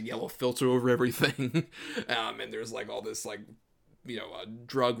Mexico, there's a yellow filter over everything, and there's like all this like,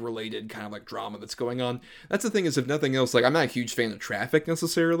 drug related kind of like drama that's going on. That's the thing, is if nothing else, like, I'm not a huge fan of Traffic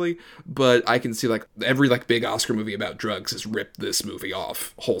necessarily, but I can see like every like big Oscar movie about drugs has ripped this movie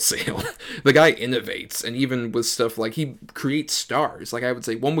off wholesale. The guy innovates, and even with stuff like he creates stars. Like, I would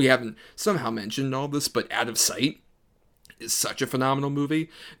say one we haven't somehow mentioned in all this, but Out of Sight is such a phenomenal movie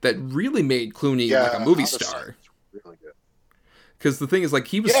that really made Clooney like a movie star. Really good. Because the thing is, like,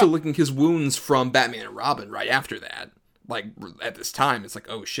 he was still licking his wounds from Batman and Robin right after that. Like, at this time, it's like,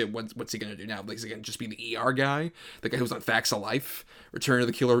 oh shit, what's he gonna do now? Like, is he gonna just be the ER guy? The guy who's on Facts of Life? Return of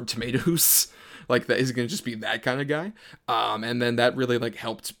the Killer Tomatoes? Like, that is he gonna just be that kind of guy? And then that really, like,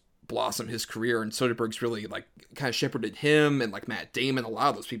 helped blossom his career, and Soderbergh's really, like, kind of shepherded him, and, like, Matt Damon, a lot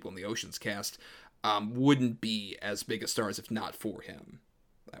of those people in the Ocean's cast, wouldn't be as big a stars if not for him,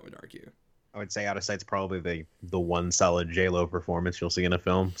 I would argue. I would say Out of Sight's probably the one solid J-Lo performance you'll see in a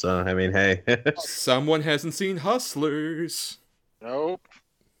film. So, I mean, hey. Someone hasn't seen Hustlers. Nope.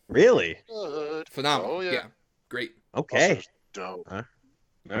 Really? Good. Phenomenal. Oh, yeah. Great. Okay. Dope. Huh?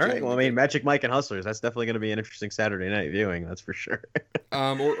 All right. Well, I mean, Magic Mike and Hustlers, that's definitely going to be an interesting Saturday night viewing. That's for sure.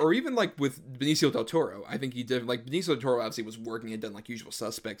 Or even like with Benicio del Toro. I think he did, like, Benicio del Toro obviously was working and done like Usual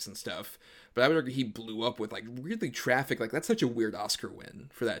Suspects and stuff. But I would argue he blew up with like weirdly Traffic. Like, that's such a weird Oscar win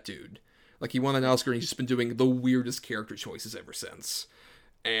for that dude. Like, he won an Oscar and he's just been doing the weirdest character choices ever since.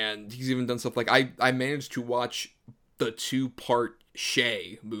 And he's even done stuff like, I managed to watch the 2-part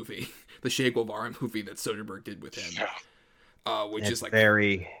Che movie, the Che Guevara movie that Soderbergh did with him. Which is like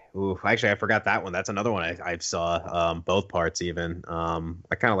very. Ooh, actually, I forgot that one. That's another one I saw. Both parts even.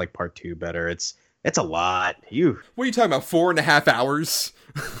 I kind of like part 2 better. It's a lot. What are you talking about? 4.5 hours?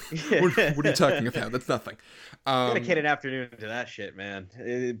 what are you talking about? That's nothing. Dedicated afternoon to that shit, man.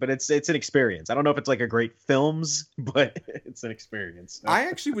 But it's an experience. I don't know if it's like a great films, but it's an experience. I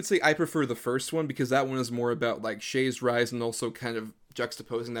actually would say I prefer the first one because that one is more about like Che's rise and also kind of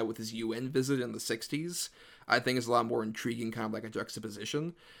juxtaposing that with his UN visit in the 60s. I think is a lot more intriguing, kind of like a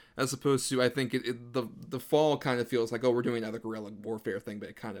juxtaposition, as opposed to I think the Fall kind of feels like, oh, we're doing another guerrilla warfare thing, but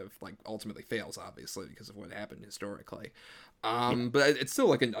it kind of like ultimately fails, obviously, because of what happened historically. But it's still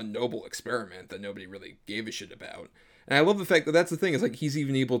like a noble experiment that nobody really gave a shit about. And I love the fact that that's the thing, is like he's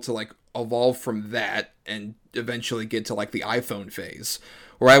even able to like evolve from that and eventually get to like the iPhone phase,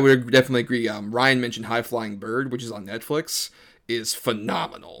 where I would definitely agree. Ryan mentioned High Flying Bird, which is on Netflix, is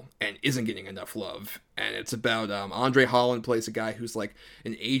phenomenal and isn't getting enough love. And it's about Andre Holland plays a guy who's like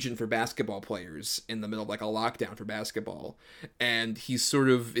an agent for basketball players in the middle of like a lockdown for basketball, and he sort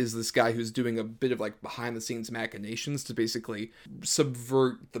of is this guy who's doing a bit of like behind the scenes machinations to basically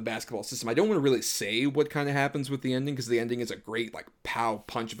subvert the basketball system. I don't want to really say what kind of happens with the ending because the ending is a great like pow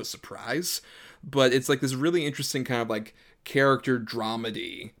punch of a surprise, but it's like this really interesting kind of like character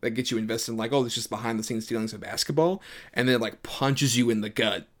dramedy that gets you invested in like, oh, this is just behind the scenes dealings of basketball, and then it like punches you in the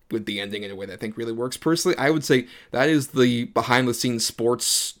gut with the ending in a way that I think really works. Personally, I would say that is the behind the scenes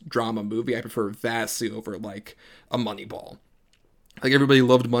sports drama movie I prefer vastly over like a Moneyball. Like, everybody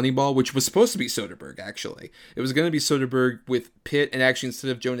loved Moneyball, which was supposed to be Soderbergh, actually. It was going to be Soderbergh with Pitt, and actually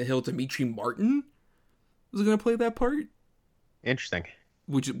instead of Jonah Hill, Dimitri Martin was going to play that part. Interesting.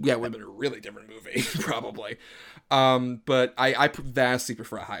 Which, yeah, would have been a really different movie, probably. But I vastly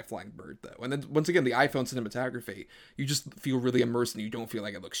prefer a High Flying Bird, though. And then, once again, the iPhone cinematography, you just feel really immersed and you don't feel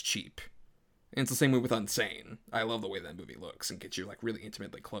like it looks cheap. And it's the same way with Unsane. I love the way that movie looks and gets you like really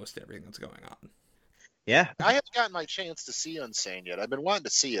intimately close to everything that's going on. Yeah. I haven't gotten my chance to see Unsane yet. I've been wanting to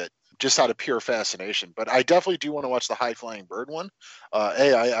see it just out of pure fascination, but I definitely do want to watch the High Flying Bird one.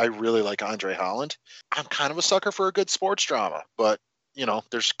 I really like Andre Holland. I'm kind of a sucker for a good sports drama, but you know,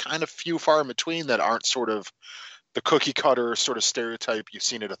 there's kind of few far in between that aren't sort of the cookie cutter sort of stereotype. You've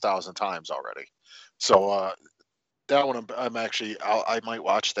seen it 1,000 times already. So that one, I might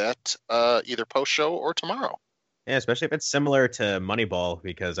watch that either post show or tomorrow. Yeah, especially if it's similar to Moneyball,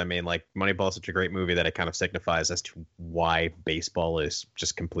 because I mean, like, Moneyball is such a great movie that it kind of signifies as to why baseball is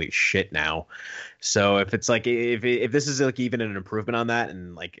just complete shit now. So if it's like, if this is like even an improvement on that,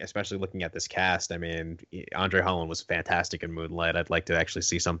 and like especially looking at this cast, I mean, Andre Holland was fantastic in Moonlight. I'd like to actually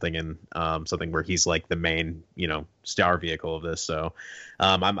see something in something where he's like the main, you know, star vehicle of this. So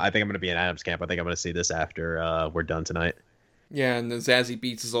I think I'm going to be in Adam's camp. I think I'm going to see this after we're done tonight. Yeah, and the Zazie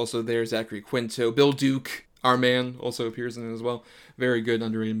Beetz is also there. Zachary Quinto, Bill Duke. Our Man also appears in it as well. Very good,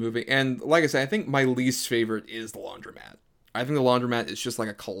 underrated movie. And like I said, I think my least favorite is The Laundromat. I think The Laundromat is just like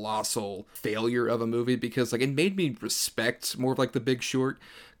a colossal failure of a movie because like it made me respect more of like The Big Short,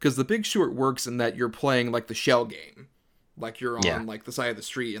 because The Big Short works in that you're playing like the shell game. Like you're on like the side of the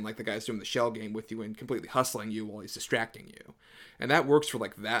street and like the guy's doing the shell game with you and completely hustling you while he's distracting you. And that works for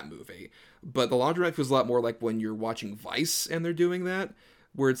like that movie. But The Laundromat feels a lot more like when you're watching Vice and they're doing that,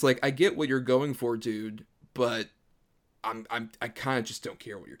 where it's like, I get what you're going for, dude, but I kind of just don't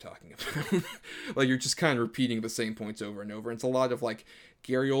care what you're talking about. Like, you're just kind of repeating the same points over and over. And it's a lot of like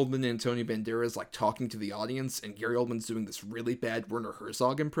Gary Oldman and Antonio Banderas like talking to the audience, and Gary Oldman's doing this really bad Werner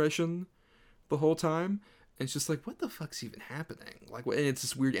Herzog impression the whole time. And it's just like, what the fuck's even happening? Like, and it's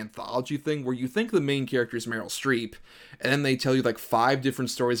this weird anthology thing where you think the main character is Meryl Streep, and then they tell you like 5 different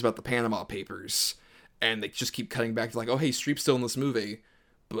stories about the Panama Papers, and they just keep cutting back to like, oh hey, Streep's still in this movie.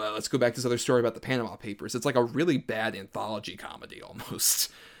 But let's go back to this other story about the Panama Papers. It's like a really bad anthology comedy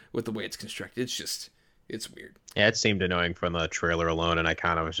almost with the way it's constructed. It's weird. Yeah, it seemed annoying from the trailer alone, and I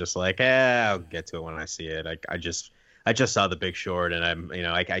kind of was just like, I'll get to it when I see it. I just saw The Big Short, and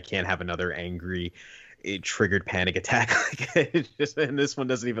I can't have another angry, triggered panic attack. And this one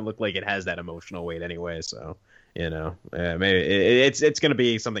doesn't even look like it has that emotional weight anyway. So Maybe it's going to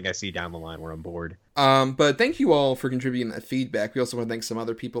be something I see down the line where I'm bored. But thank you all for contributing that feedback. We also want to thank some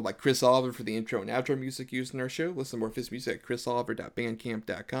other people like Chris Oliver for the intro and outro music used in our show. Listen to more of his music at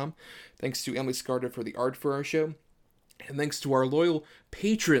chrisoliver.bandcamp.com. Thanks to Emily Scarda for the art for our show. And thanks to our loyal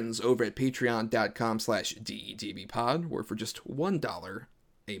patrons over at patreon.com/DEDBpod, where for just $1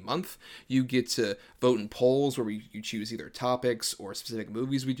 a month, you get to vote in polls where you choose either topics or specific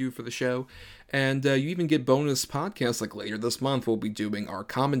movies we do for the show. And you even get bonus podcasts, like later this month we'll be doing our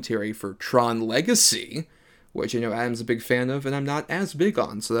commentary for Tron Legacy, which I know Adam's a big fan of and I'm not as big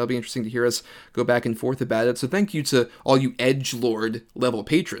on, so that'll be interesting to hear us go back and forth about it. So thank you to all you edgelord level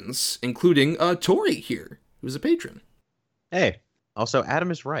patrons, including Tori here, who's a patron. Hey, also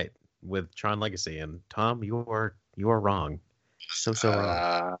Adam is right with Tron Legacy, and Tom, you are wrong. So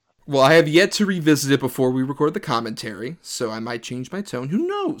wrong. Well, I have yet to revisit it before we record the commentary, so I might change my tone. Who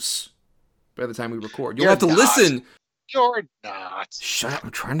knows? By the time we record, you'll have to listen. You're not. Shut up!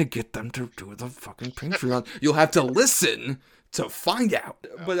 I'm trying to get them to do the fucking Patreon. You'll have to listen to find out.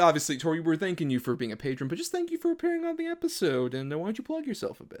 But obviously, Tori, we're thanking you for being a patron, but just thank you for appearing on the episode. And why don't you plug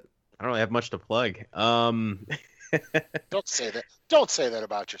yourself a bit? I don't really have much to plug. Don't say that. Don't say that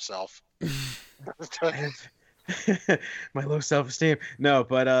about yourself. My low self-esteem. No,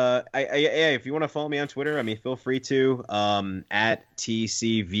 but if you want to follow me on Twitter, I mean, feel free to at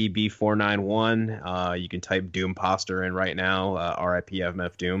TCVB491. You can type Doomposter in right now. RIP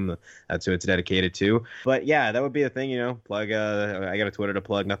FMF Doom. That's who it's dedicated to. But yeah, that would be a thing. Plug. I got a Twitter to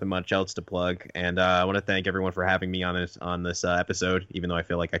plug. Nothing much else to plug. And I want to thank everyone for having me on this episode. Even though I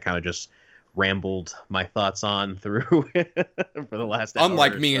feel like I kind of just rambled my thoughts on through for the last hour.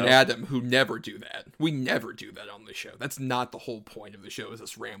 Unlike me and Adam, who never do that. We never do that on the show. That's not the whole point of the show, is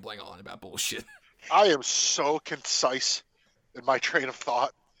us rambling on about bullshit. I am so concise in my train of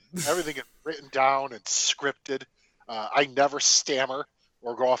thought. Everything is written down and scripted. I never stammer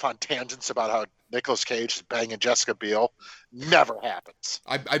or go off on tangents about how Nicolas Cage is banging Jessica Biel. Never happens.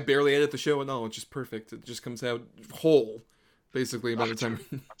 I barely edit the show at all. It's just perfect. It just comes out whole. Basically, by the time.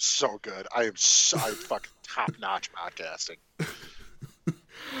 I'm so good. I'm fucking top-notch podcasting.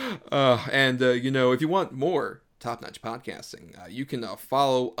 If you want more top-notch podcasting, you can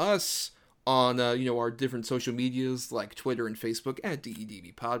follow us on, our different social medias like Twitter and Facebook at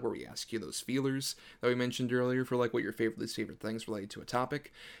DEDBpod, where we ask you those feelers that we mentioned earlier for like what your least favorite things related to a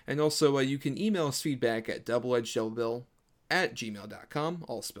topic. And also, you can email us feedback at doubleedgedoublebill@gmail.com,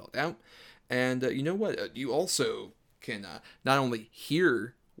 all spelled out. And you know what? You also can not only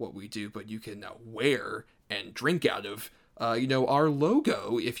hear what we do, but you can wear and drink out of our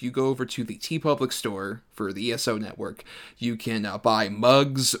logo. If you go over to the TeePublic store for the ESO network, you can buy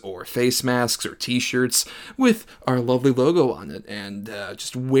mugs or face masks or t-shirts with our lovely logo on it, and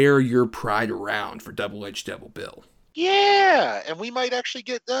just wear your pride around for Double Edge Double Bill. Yeah, and we might actually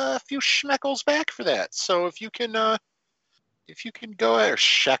get a few schmeckles back for that. So if you can go there,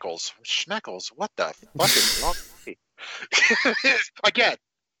 schmeckles, what the fuck is wrong with me? Again,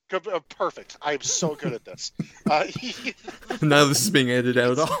 perfect. I am so good at this. None of this is being edited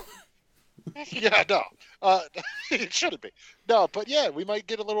out at all. Yeah, no. It shouldn't be. No, but yeah, we might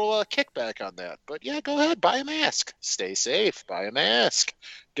get a little kickback on that. But yeah, go ahead, buy a mask. Stay safe. Buy a mask.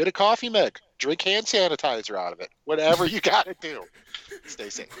 Get a coffee mug. Drink hand sanitizer out of it. Whatever you got to do. Stay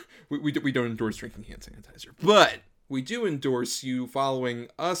safe. We don't endorse drinking hand sanitizer, but we do endorse you following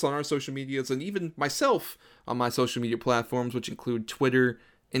us on our social medias, and even myself on my social media platforms, which include Twitter,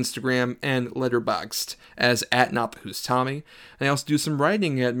 Instagram, and Letterboxd as @NotTheWho'sTommy. And I also do some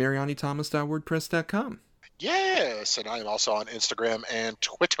writing at marianithomas.wordpress.com. Yes, and I am also on Instagram and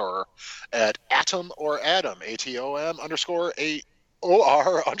Twitter at Atom or Adam, ATOM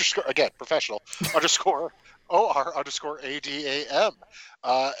 _AOR _ again, professional _ OR _ ADAM.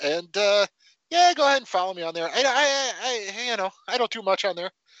 Yeah, go ahead and follow me on there. I don't do much on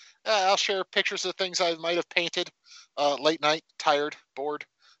there. I'll share pictures of things I might have painted late night, tired, bored,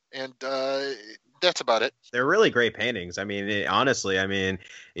 and that's about it. They're really great paintings. I mean, honestly,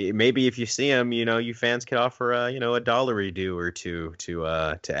 maybe if you see them, you fans could offer a dollar due or two to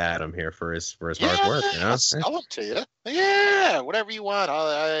Adam here for his hard work. I'll sell them to you. Yeah, whatever you want.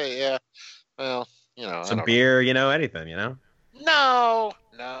 Well, some beer, anything, No.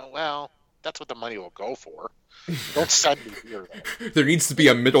 Well, that's what the money will go for. Don't send me beer. There needs to be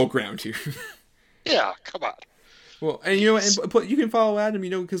a middle ground here. Yeah, come on. Well, and you can follow Adam,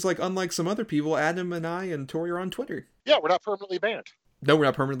 because unlike some other people, Adam and I and Tori are on Twitter. Yeah, we're not permanently banned. No, we're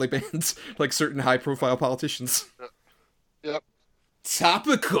not permanently banned, like certain high-profile politicians. Yep.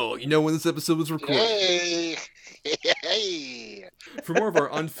 Topical. When this episode was recorded. Yay. Hey. For more of our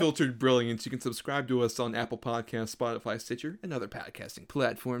unfiltered brilliance, you can subscribe to us on Apple Podcasts, Spotify, Stitcher, and other podcasting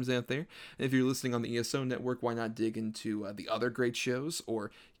platforms out there. And if you're listening on the ESO network, why not dig into the other great shows, or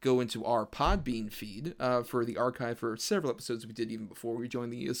go into our Podbean feed for the archive for several episodes we did even before we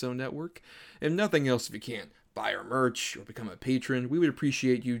joined the ESO network. And nothing else, if you can, buy our merch or become a patron. We would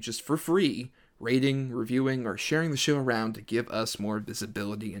appreciate you just for free rating, reviewing, or sharing the show around to give us more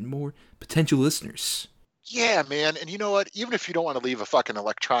visibility and more potential listeners. Yeah, man. And you know what? Even if you don't want to leave a fucking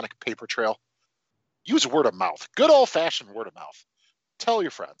electronic paper trail, use word of mouth. Good old-fashioned word of mouth. Tell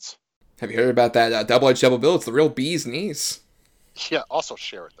your friends. Have you heard about that double-edged double bill? It's the real bee's knees. Yeah, also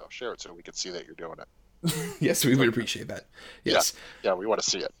share it, though. Share it so we can see that you're doing it. Yes, we would appreciate that. Yes. Yeah, we want to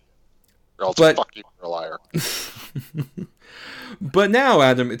see it. Or else, fuck you, you're a liar. But now,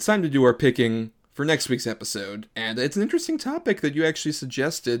 Adam, it's time to do our picking for next week's episode. And it's an interesting topic that you actually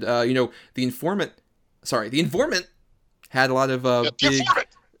suggested. The Informant had a lot of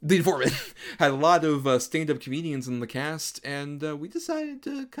The Informant had a lot of stand-up comedians in the cast, and we decided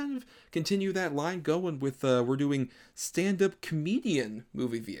to kind of continue that line going with we're doing stand-up comedian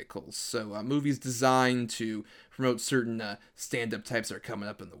movie vehicles. So movies designed to promote certain stand-up types that are coming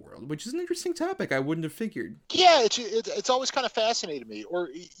up in the world, which is an interesting topic. I wouldn't have figured. Yeah, it's always kind of fascinated me, or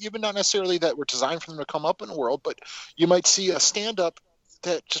even not necessarily that we're designed for them to come up in the world, but you might see a stand-up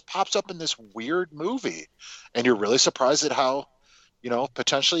that just pops up in this weird movie, and you're really surprised at how,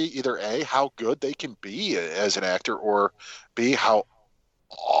 potentially either A, how good they can be as an actor, or B, how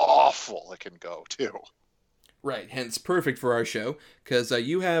awful it can go too. Right, hence perfect for our show, because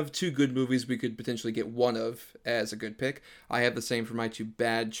you have two good movies we could potentially get one of as a good pick. I have the same for my two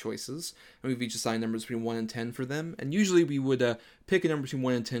bad choices, and we've each assigned numbers between 1 and 10 for them, and usually we would pick a number between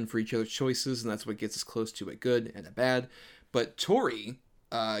 1 and 10 for each other's choices, and that's what gets us close to a good and a bad. But Tori,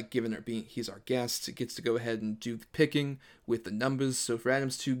 given he's our guest, gets to go ahead and do the picking with the numbers. So for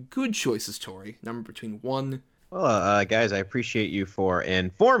Adam's two good choices, Tori, number between 1. Well, guys, I appreciate you for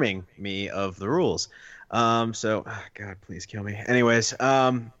informing me of the rules. God, please kill me. Anyways,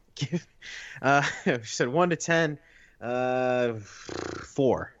 you said 1 to 10,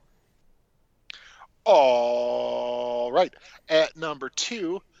 4. All right. At number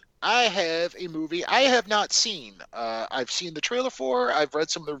 2, I have a movie I have not seen. I've seen the trailer for. I've read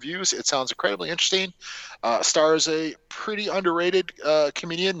some of the reviews. It sounds incredibly interesting. Stars a pretty underrated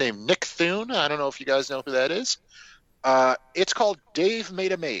comedian named Nick Thune. I don't know if you guys know who that is. It's called Dave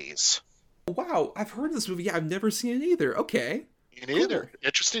Made a Maze. Wow, I've heard of this movie. Yeah, I've never seen it either. Okay. Me neither. Cool.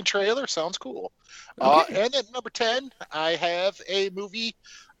 Interesting trailer. Sounds cool. Okay. And at number 10, I have a movie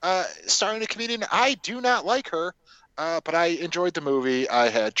starring a comedian. I do not like her. But I enjoyed the movie. I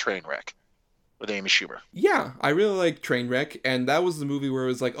had Trainwreck with Amy Schumer. Yeah, I really like Trainwreck, and that was the movie where it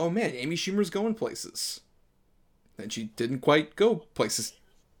was like, oh man, Amy Schumer's going places. And she didn't quite go places.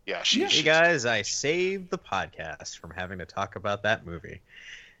 Yeah, Hey guys, I saved the podcast from having to talk about that movie.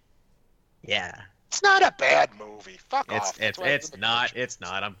 Yeah. It's not a bad movie. Fuck off. It's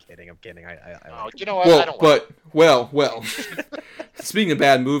not. I'm kidding. You know what? I don't want Well. Speaking of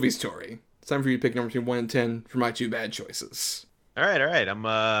bad movies, Tori, it's time for you to pick number between 1 and 10 for my two bad choices. All right. I'm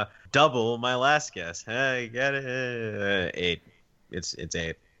double my last guess. Hey, get it? 8. It's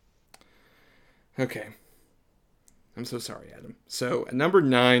 8. Okay. I'm so sorry, Adam. So at number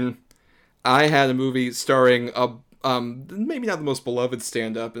 9, I had a movie starring a maybe not the most beloved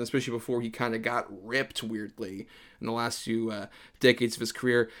stand-up, and especially before he kind of got ripped weirdly in the last few decades of his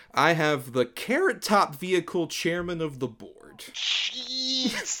career. I have the Carrot Top Vehicle Chairman of the Board.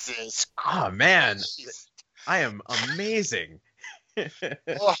 Jesus Christ. Oh, man. I am amazing.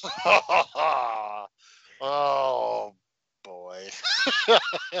 Oh, boy.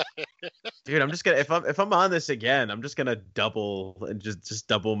 Dude, I'm just gonna if I'm on this again, I'm just gonna double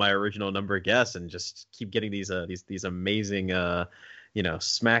my original number guess and just keep getting these amazing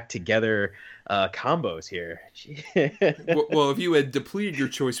smack together combos here. Well, if you had depleted your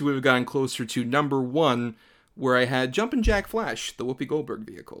choice, you would have gotten closer to number 1, where I had Jumpin' Jack Flash, the Whoopi Goldberg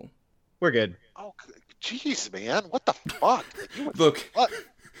vehicle. We're good. Oh, jeez, man, what the fuck?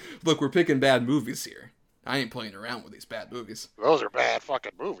 Look, we're picking bad movies here. I ain't playing around with these bad movies. Those are bad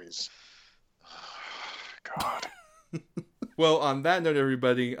fucking movies. God. Well, on that note,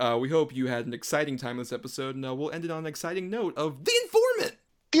 everybody, we hope you had an exciting time this episode, and we'll end it on an exciting note of The Informant!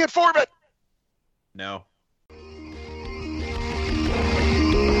 The Informant! No.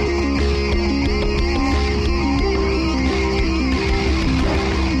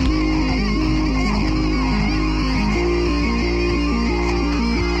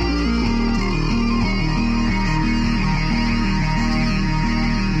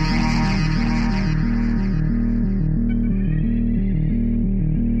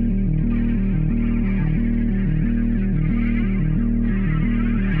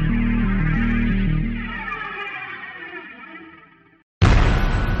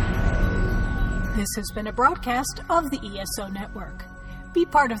 has been a broadcast of the ESO Network. Be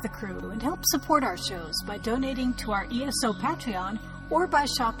part of the crew and help support our shows by donating to our ESO Patreon or by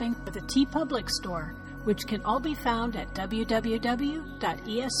shopping at the TeePublic store, which can all be found at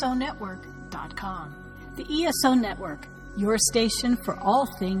www.esonetwork.com. The ESO Network, your station for all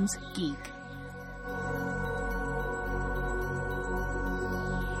things geek.